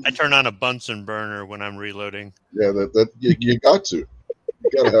 I turn on a Bunsen burner when I'm reloading. Yeah, that you got to. You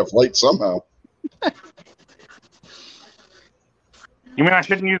got to have light somehow. You mean I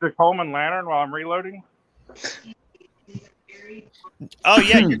shouldn't use a Coleman lantern while I'm reloading? Oh,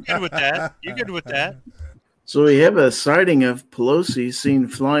 yeah, you're good with that. You're good with that. So we have a sighting of Pelosi seen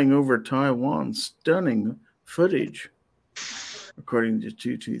flying over Taiwan. Stunning footage, according to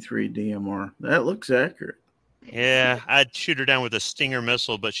 223 DMR. That looks accurate. Yeah, I'd shoot her down with a Stinger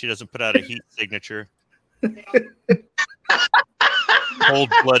missile, but she doesn't put out a heat signature.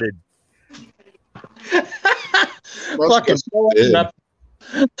 Cold-blooded. Fucking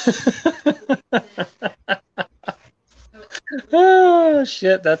oh,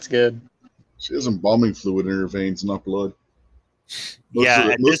 shit, that's good. She has some bombing fluid in her veins, not blood.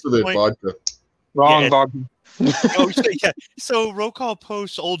 Most of it vodka. Wrong, vodka. So roll call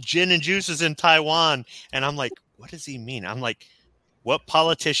posts old gin and juices in Taiwan, and I'm like, what does he mean? I'm like, what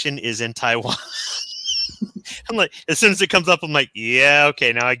politician is in Taiwan? I'm like, as soon as it comes up, I'm like, yeah,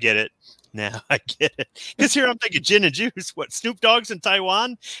 okay, now I get it. Because here I'm thinking gin and juice. What, Snoop Dogg's in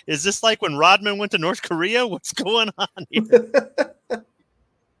Taiwan? Is this like when Rodman went to North Korea? What's going on here?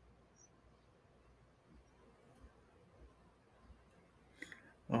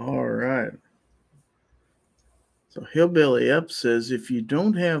 All right. So Hillbilly Up says, if you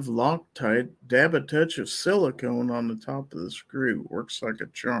don't have Loctite, dab a touch of silicone on the top of the screw. Works like a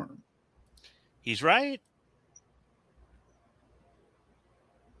charm. He's right.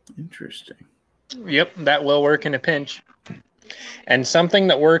 Interesting. Yep, that will work in a pinch. And something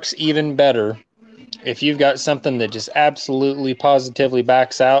that works even better, if you've got something that just absolutely positively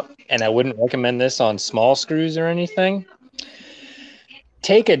backs out, and I wouldn't recommend this on small screws or anything,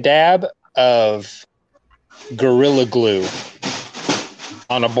 take a dab of Gorilla Glue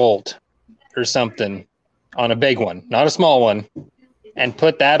on a bolt or something, on a big one, not a small one, and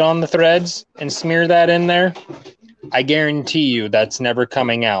put that on the threads and smear that in there. I guarantee you that's never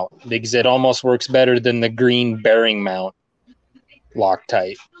coming out because it almost works better than the green bearing mount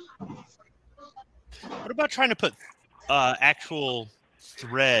Loctite. What about trying to put actual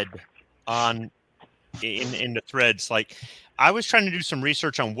thread on in the threads? Like, I was trying to do some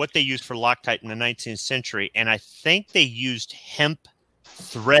research on what they used for Loctite in the 19th century, and I think they used hemp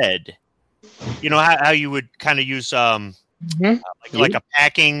thread. You know how you would kind of use like a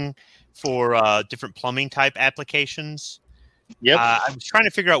packing for different plumbing type applications. Yep. I was trying to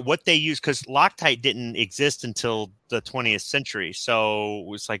figure out what they used because Loctite didn't exist until the 20th century. So it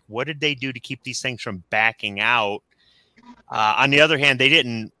was like, what did they do to keep these things from backing out? On the other hand, they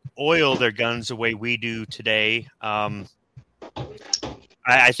didn't oil their guns the way we do today. I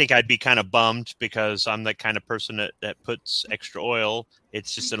think I'd be kind of bummed because I'm the kind of person that puts extra oil.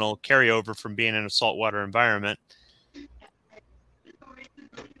 It's just an old carryover from being in a saltwater environment.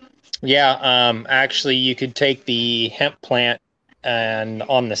 Yeah, actually, you could take the hemp plant and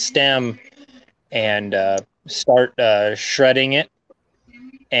on the stem and start shredding it,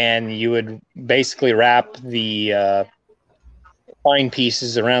 and you would basically wrap the fine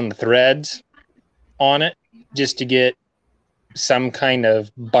pieces around the threads on it just to get some kind of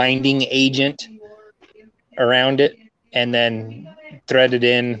binding agent around it, and then thread it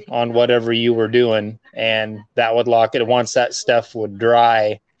in on whatever you were doing, and that would lock it. Once that stuff would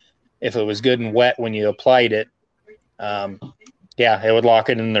dry, if it was good and wet when you applied it, it would lock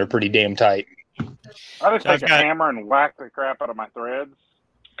it in there pretty damn tight. I just So take a hammer and whack the crap out of my threads,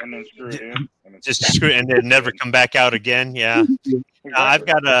 and then screw it in. And it's just screw, and then never come back out again. Yeah. Exactly. I've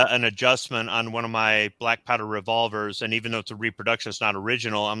got an adjustment on one of my black powder revolvers, and even though it's a reproduction, it's not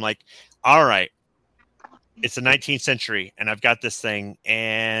original. I'm like, all right, it's the 19th century, and I've got this thing,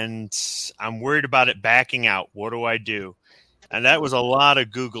 and I'm worried about it backing out. What do I do? And that was a lot of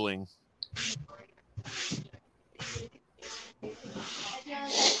Googling.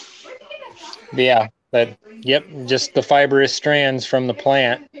 Yeah, just the fibrous strands from the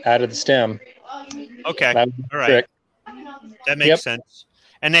plant out of the stem. Okay, That was all right. trick. That makes sense.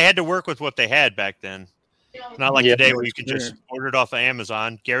 And they had to work with what they had back then. It's not like today where you can just order it off of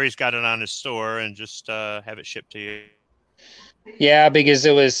Amazon. Gary's got it on his store and just have it shipped to you. Yeah, because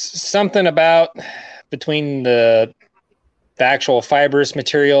it was something about between the actual fibrous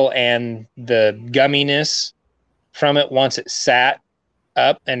material and the gumminess from it. Once it sat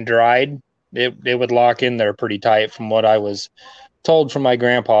up and dried, it would lock in there pretty tight, from what I was told from my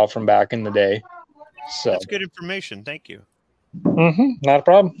grandpa from back in the day. So that's good information. Thank you. Not a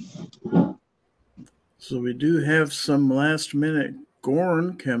problem. So we do have some last minute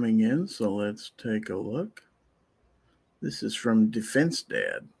GORN coming in, so let's take a look. This is from Defense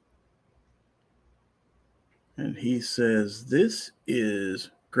Dad. And he says, this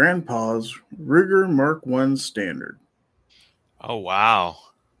is Grandpa's Ruger Mark I Standard. Oh, wow.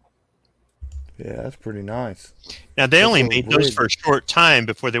 Yeah, that's pretty nice. Now, they only made those for a short time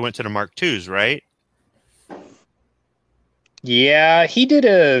before they went to the Mark IIs, right? Yeah, he did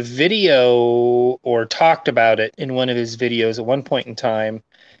a video or talked about it in one of his videos at one point in time.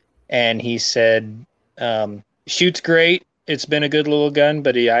 And he said, shoots great. It's been a good little gun,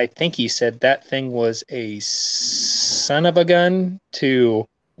 but I think he said that thing was a son of a gun to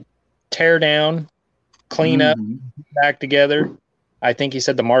tear down, clean up, back together. I think he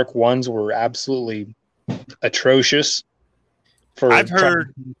said the Mark I's were absolutely atrocious for I've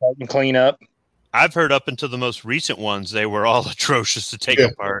heard and clean up. I've heard up until the most recent ones, they were all atrocious to take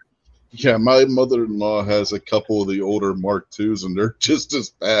apart. Yeah, my mother-in-law has a couple of the older Mark IIs, and they're just as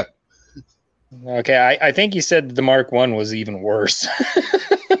bad. Okay, I think he said the Mark I was even worse.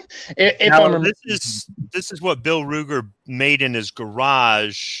 This is what Bill Ruger made in his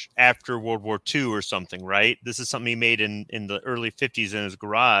garage after World War II or something, right? This is something he made in the early 50s in his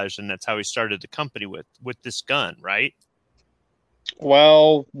garage, and that's how he started the company with this gun, right?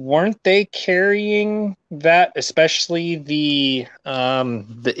 Well, weren't they carrying that, especially the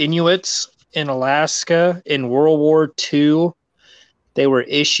Inuits in Alaska in World War II? They were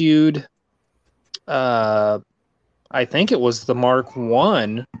issued, I think it was the Mark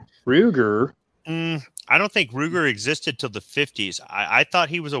I Ruger. I don't think Ruger existed till the 50s. I thought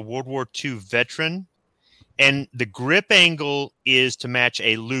he was a World War II veteran, and the grip angle is to match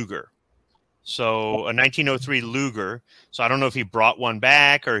a Luger. So a 1903 Luger. So I don't know if he brought one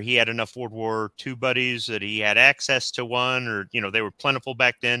back or he had enough World War II buddies that he had access to one, or, they were plentiful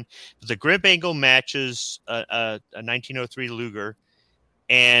back then. But the grip angle matches a 1903 Luger.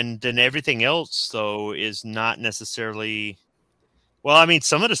 And then everything else, though, is not necessarily... Well, I mean,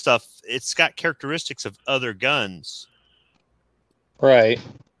 some of the stuff, it's got characteristics of other guns. Right.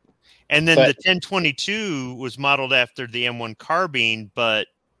 And then the 1022 was modeled after the M1 carbine, but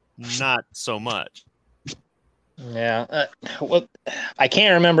not so much. Yeah. Well, I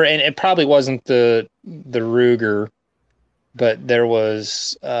can't remember, and it probably wasn't the Ruger, but there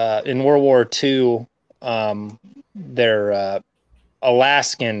was, in World War II, their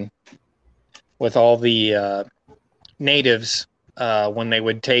Alaskan, with all the natives, when they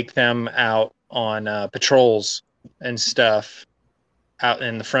would take them out on patrols and stuff out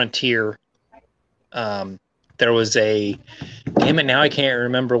in the frontier, there was a, damn it, now I can't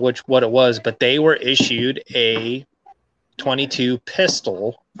remember what it was, but they were issued a 22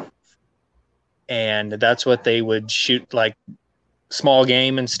 pistol, and that's what they would shoot like small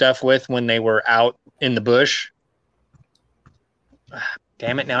game and stuff with when they were out in the bush.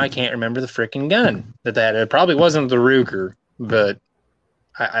 Damn it, now I can't remember the freaking gun that they had. It probably wasn't the Ruger, but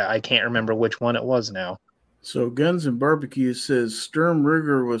I can't remember which one it was now. So Guns and Barbecue says Sturm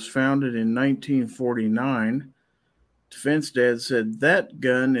Ruger was founded in 1949. Defense Dad said that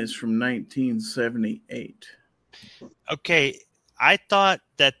gun is from 1978. Okay, I thought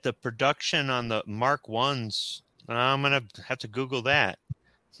that the production on the Mark I's, I'm going to have to Google that.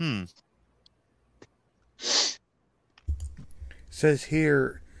 Says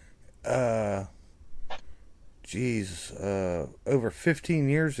here, over 15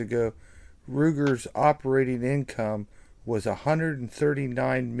 years ago, Ruger's operating income was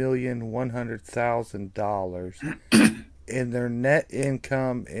 $139,100,000, and their net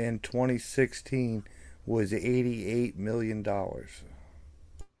income in 2016 was $88 million.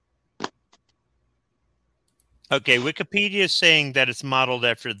 Okay, Wikipedia is saying that it's modeled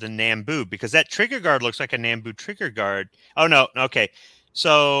after the Nambu because that trigger guard looks like a Nambu trigger guard. Oh, no. Okay.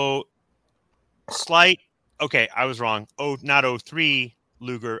 So slight. Okay, I was wrong. Oh, not 03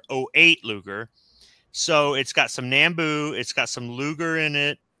 Luger, 08 Luger. So it's got some Nambu. It's got some Luger in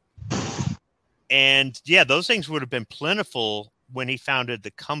it. And yeah, those things would have been plentiful when he founded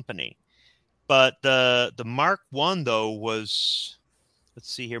the company. But the Mark I, though, was...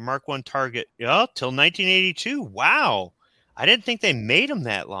 Let's see here. Mark I target. Yeah, till 1982. Wow. I didn't think they made them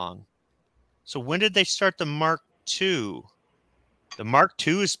that long. So when did they start the Mark II? The Mark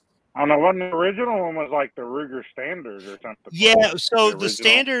II is... I don't know. Wasn't the original one was like the Ruger Standard or something? Yeah. So the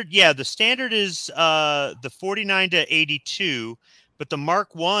standard, the standard is the 49 to 82, but the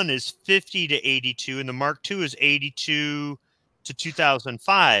Mark I is 50 to 82, and the Mark II is 82 to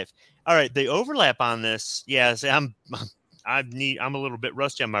 2005. All right. The overlap on this, yes, I'm a little bit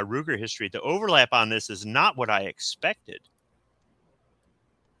rusty on my Ruger history. The overlap on this is not what I expected.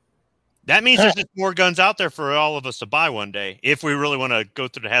 That means there's just more guns out there for all of us to buy one day if we really want to go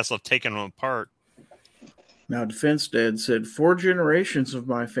through the hassle of taking them apart. Now, Defense Dad said, 4 generations of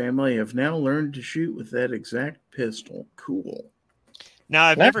my family have now learned to shoot with that exact pistol. Cool. Now,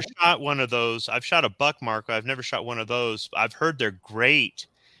 I've never shot one of those. I've shot a buck marker. I've never shot one of those. I've heard they're great,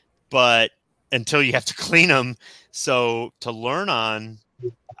 but until you have to clean them. So to learn on,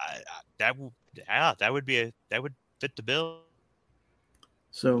 that would fit the bill.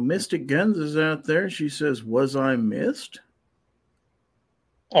 So Mystic Guns is out there. She says, "Was I missed?"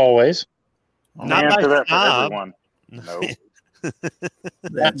 Always. Not answer by that for snob. everyone. No.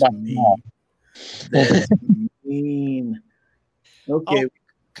 That's mean. That's mean. Okay. Oh,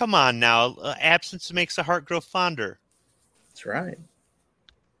 come on now. Absence makes the heart grow fonder. That's right.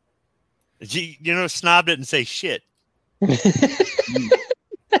 You know, Snob didn't say shit. Well,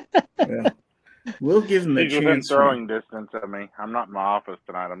 we'll give him a She's within chance. throwing distance of me. I'm not in my office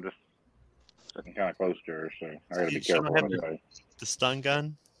tonight. I'm just sitting kind of close to her, so I got to be careful what I say. The stun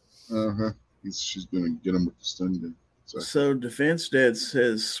gun? Uh-huh. She's going to get him with the stun gun. So Defense Dad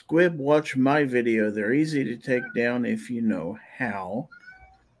says, "Squib, watch my video. They're easy to take down if you know how."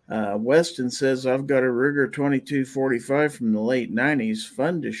 Weston says, "I've got a Ruger 2245 from the late 90s.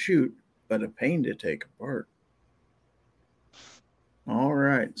 Fun to shoot, but a pain to take apart." All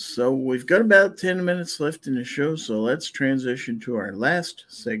right. So we've got about 10 minutes left in the show. So let's transition to our last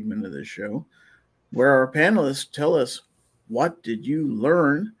segment of the show, where our panelists tell us, what did you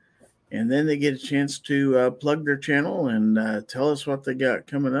learn? And then they get a chance to plug their channel and tell us what they got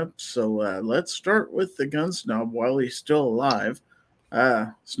coming up. So let's start with the Gun Snob while he's still alive.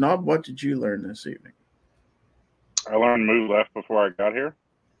 Snob, what did you learn this evening? I learned Moo left before I got here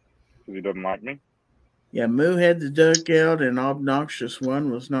because he doesn't like me. Yeah, Moo had the duck out, and Obnoxious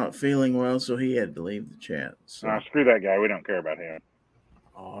One was not feeling well, so he had to leave the chat. So. Screw that guy. We don't care about him.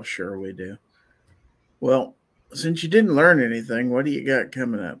 Oh, sure we do. Well, since you didn't learn anything, what do you got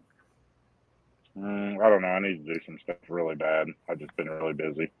coming up? I don't know. I need to do some stuff really bad. I've just been really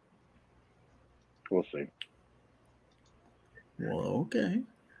busy. We'll see. Well, okay.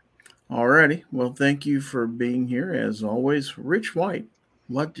 All righty. Well, thank you for being here. As always, Rich White,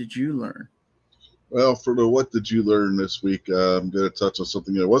 what did you learn? Well, for the what did you learn this week, I'm going to touch on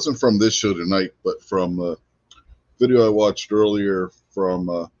something that wasn't from this show tonight, but from a video I watched earlier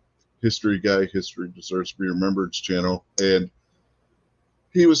from History Guy, History Deserves to Be Remembered's channel. And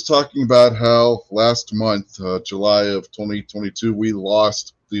he was talking about how last month, July of 2022, we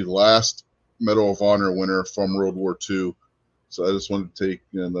lost the last Medal of Honor winner from World War II. So I just wanted to take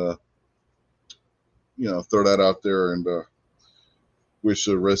and, throw that out there and wish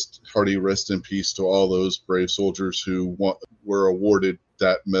a hearty rest in peace to all those brave soldiers who were awarded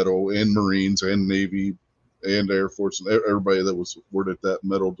that medal, and Marines and Navy and Air Force and everybody that was awarded that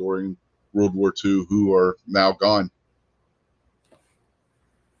medal during World War II who are now gone.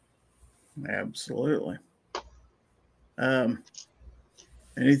 Absolutely.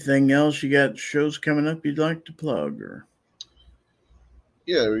 Anything else? You got shows coming up you'd like to plug? Or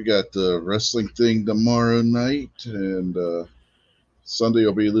yeah, we got the wrestling thing tomorrow night, and Sunday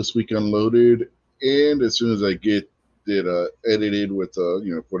will be This Week Unloaded. And as soon as I get it edited with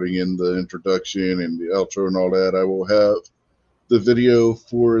putting in the introduction and the outro and all that, I will have the video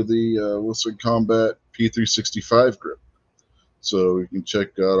for the Wilson Combat P365 grip. So you can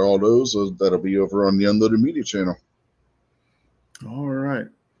check out all those. That'll be over on the Unloaded Media channel. all right.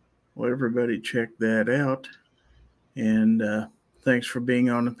 Well, everybody check that out. And thanks for being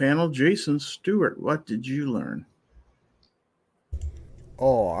on the panel. Jason Stewart, what did you learn?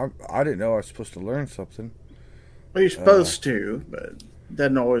 Oh, I didn't know I was supposed to learn something. Well, you're supposed to, but it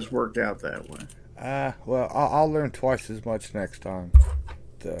doesn't always work out that way. Well, I'll learn twice as much next time.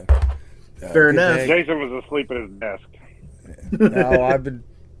 Fair enough. Jason was asleep at his desk. No, I've been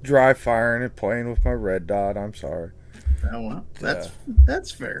dry firing and playing with my red dot. I'm sorry. Oh, well,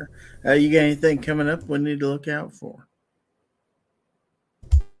 that's fair. You got anything coming up we need to look out for?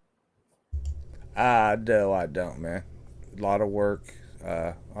 No, I don't, man. A lot of work.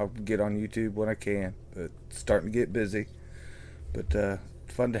 I'll get on YouTube when I can, but it's starting to get busy. But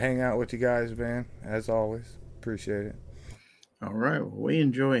fun to hang out with you guys, man. As always, appreciate it. All right, well, we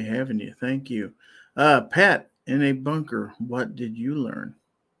enjoy having you. Thank you, Pat. In a bunker, what did you learn?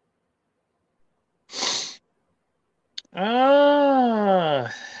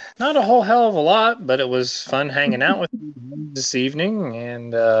 Not a whole hell of a lot, but it was fun hanging out with you this evening.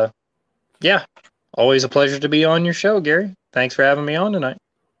 And yeah, always a pleasure to be on your show, Gary. Thanks for having me on tonight.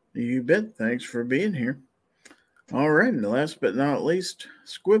 You bet. Thanks for being here. All right, and last but not least,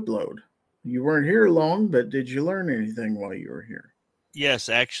 Squibload. You weren't here long, but did you learn anything while you were here? Yes,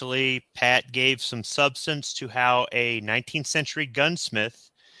 actually, Pat gave some substance to how a 19th century gunsmith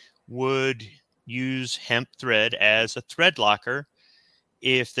would use hemp thread as a thread locker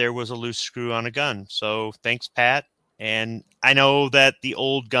if there was a loose screw on a gun. So thanks, Pat. And I know that the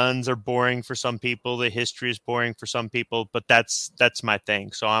old guns are boring for some people. The history is boring for some people, but that's my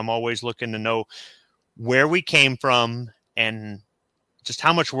thing. So I'm always looking to know where we came from and just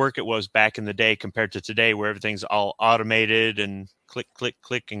how much work it was back in the day compared to today, where everything's all automated and click, click,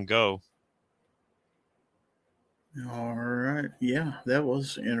 click, and go. All right. Yeah, that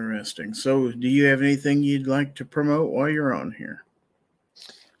was interesting. So do you have anything you'd like to promote while you're on here?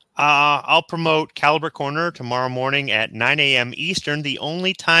 I'll promote Caliber Corner tomorrow morning at 9 a.m. Eastern, the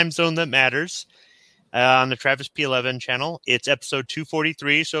only time zone that matters, on the Travis P11 channel. It's episode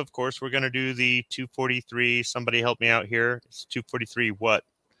 243, so of course we're going to do the 243. Somebody help me out here. It's 243 what?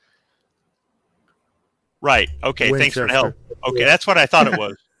 Right. Okay, Winchester. Thanks for the help. Okay, that's what I thought it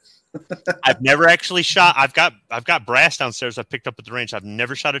was. I've never actually shot. I've got brass downstairs I picked up at the range. I've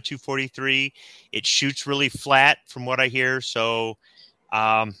never shot a 243. It shoots really flat from what I hear, so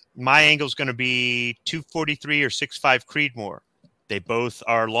my angle is going to be 243 or 6.5 Creedmoor. They both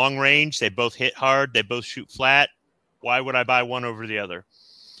are long range. They both hit hard. They both shoot flat. Why would I buy one over the other?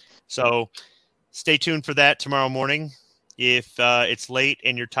 So stay tuned for that tomorrow morning. If it's late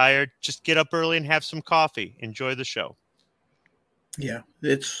and you're tired, just get up early and have some coffee. Enjoy the show. Yeah,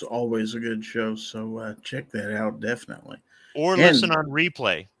 it's always a good show. So check that out, definitely. Or listen on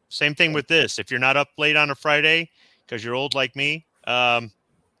replay. Same thing with this. If you're not up late on a Friday because you're old like me,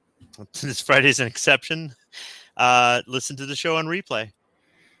 this Friday's an exception. Listen to the show on replay.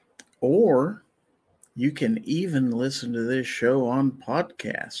 Or you can even listen to this show on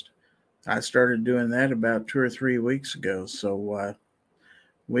podcast. I started doing that about 2 or 3 weeks ago. So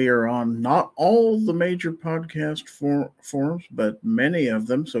we are on not all the major podcast forums, but many of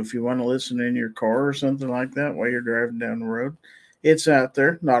them. So if you want to listen in your car or something like that while you're driving down the road, it's out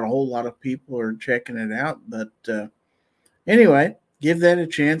there. Not a whole lot of people are checking it out. But anyway, give that a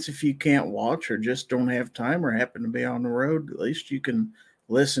chance if you can't watch or just don't have time or happen to be on the road. At least you can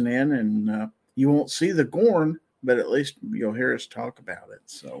listen in and you won't see the GORN, but at least you'll hear us talk about it.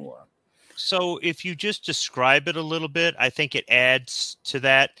 So if you just describe it a little bit, I think it adds to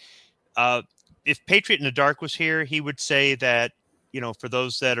that. If Patriot in the Dark was here, he would say that, for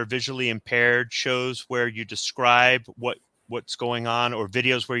those that are visually impaired, shows where you describe what's going on or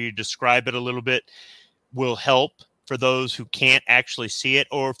videos where you describe it a little bit will help for those who can't actually see it,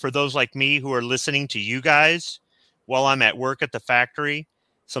 or for those like me who are listening to you guys while I'm at work at the factory.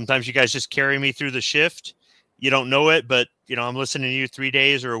 Sometimes you guys just carry me through the shift. You don't know it, but I'm listening to you 3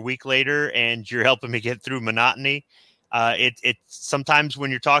 days or a week later, and you're helping me get through monotony. It sometimes when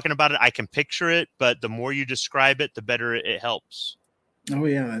you're talking about it, I can picture it, but the more you describe it, the better it helps. Oh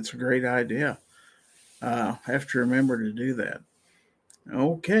yeah, that's a great idea. I have to remember to do that.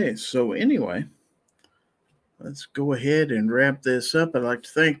 Okay, so anyway, let's go ahead and wrap this up. I'd like to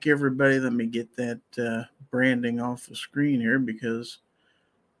thank everybody. Let me get that branding off the screen here because,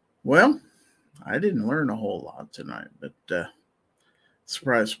 well, I didn't learn a whole lot tonight, but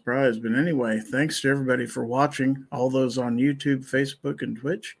surprise, surprise. But anyway, thanks to everybody for watching, all those on YouTube, Facebook, and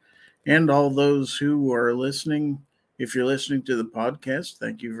Twitch, and all those who are listening. If you're listening to the podcast,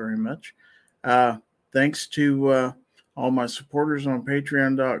 thank you very much. Thanks to all my supporters on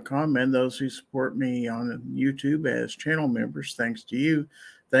patreon.com and those who support me on YouTube as channel members. Thanks to you.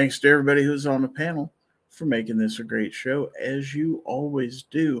 Thanks to everybody who's on the panel for making this a great show, as you always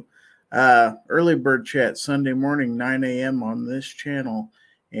do. Early Bird Chat Sunday morning, 9 a.m. on this channel.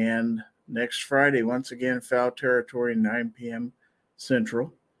 And next Friday, once again, Fowl Territory, 9 p.m.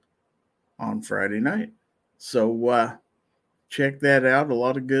 Central on Friday night. So check that out. A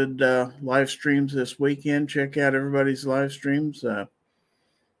lot of good live streams this weekend. Check out everybody's live streams.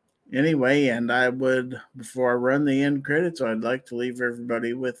 Anyway, and I would, before I run the end credits, I'd like to leave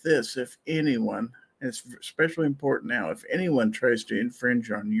everybody with this. If anyone, and it's especially important now, if anyone tries to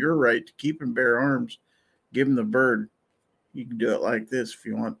infringe on your right to keep and bear arms, give them the bird. You can do it like this if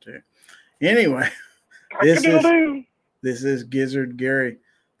you want to. Anyway, this is Gizzard Gary.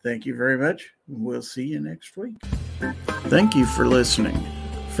 Thank you very much. We'll see you next week. Thank you for listening.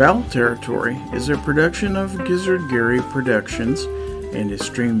 Fowl Territory is a production of Gizzard Gary Productions and is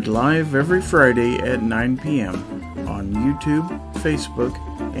streamed live every Friday at 9 p.m. on YouTube, Facebook,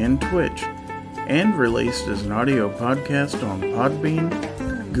 and Twitch, and released as an audio podcast on Podbean,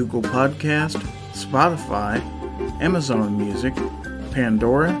 Google Podcast, Spotify, Amazon Music,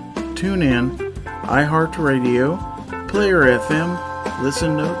 Pandora, TuneIn, iHeartRadio, Player FM,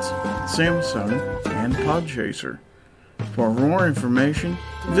 Listen Notes, Samsung, and Podchaser. For more information,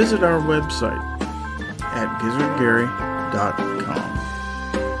 visit our website at gizzardgary.com.